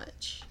fucking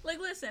much. Like,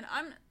 listen,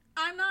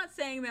 I'm not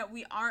saying that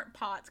we aren't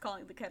pots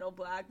calling the kettle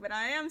black, but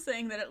I am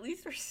saying that at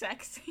least we're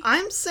sexy.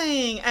 I'm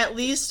saying at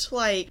least,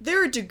 like,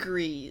 there are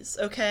degrees,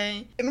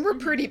 okay? And we're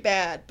pretty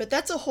bad, but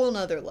that's a whole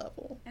nother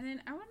level. And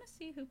then I want to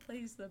see who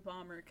plays the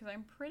bomber, because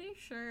I'm pretty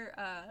sure,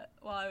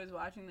 while I was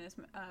watching this,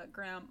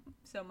 Graham,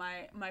 so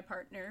my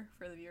partner,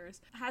 for the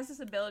viewers, has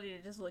this ability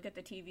to just look at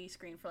the TV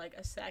screen for, like,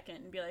 a second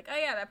and be like, oh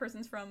yeah, that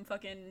person's from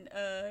fucking,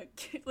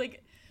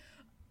 like,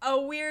 a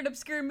weird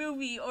obscure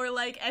movie, or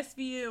like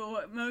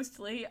SVU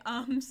mostly.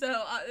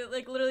 So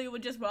like literally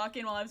would just walk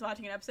in while I was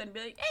watching an episode and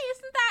be like, hey,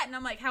 isn't that? And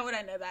I'm like, how would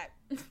I know that?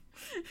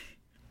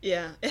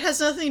 Yeah, it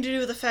has nothing to do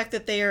with the fact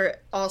that they are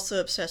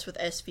also obsessed with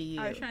SVU.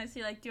 I was trying to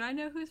see, like, do I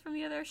know who's from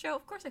the other show?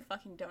 Of course I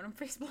fucking don't. I'm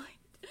face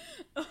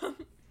blind.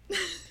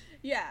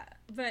 Yeah,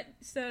 but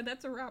so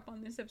that's a wrap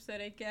on this episode,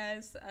 I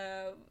guess.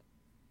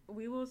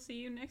 We will see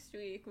you next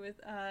week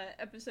with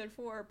episode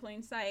 4,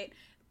 Plain Sight.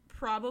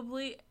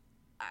 Probably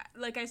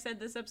like I said,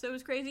 this episode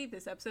was crazy.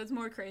 This episode's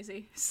more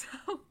crazy.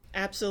 So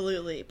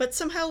Absolutely. But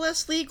somehow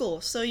less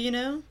legal, so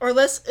or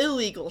less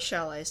illegal,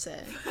 shall I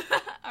say.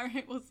 all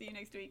right, we'll see you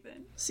next week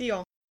then. See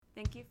y'all.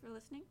 Thank you for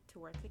listening to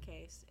Work the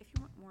Case. If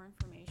you want more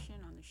information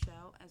on the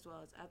show, as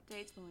well as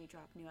updates when we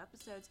drop new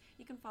episodes,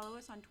 you can follow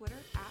us on Twitter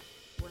at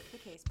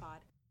WorkTheCasePod.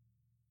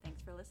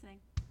 Thanks for listening.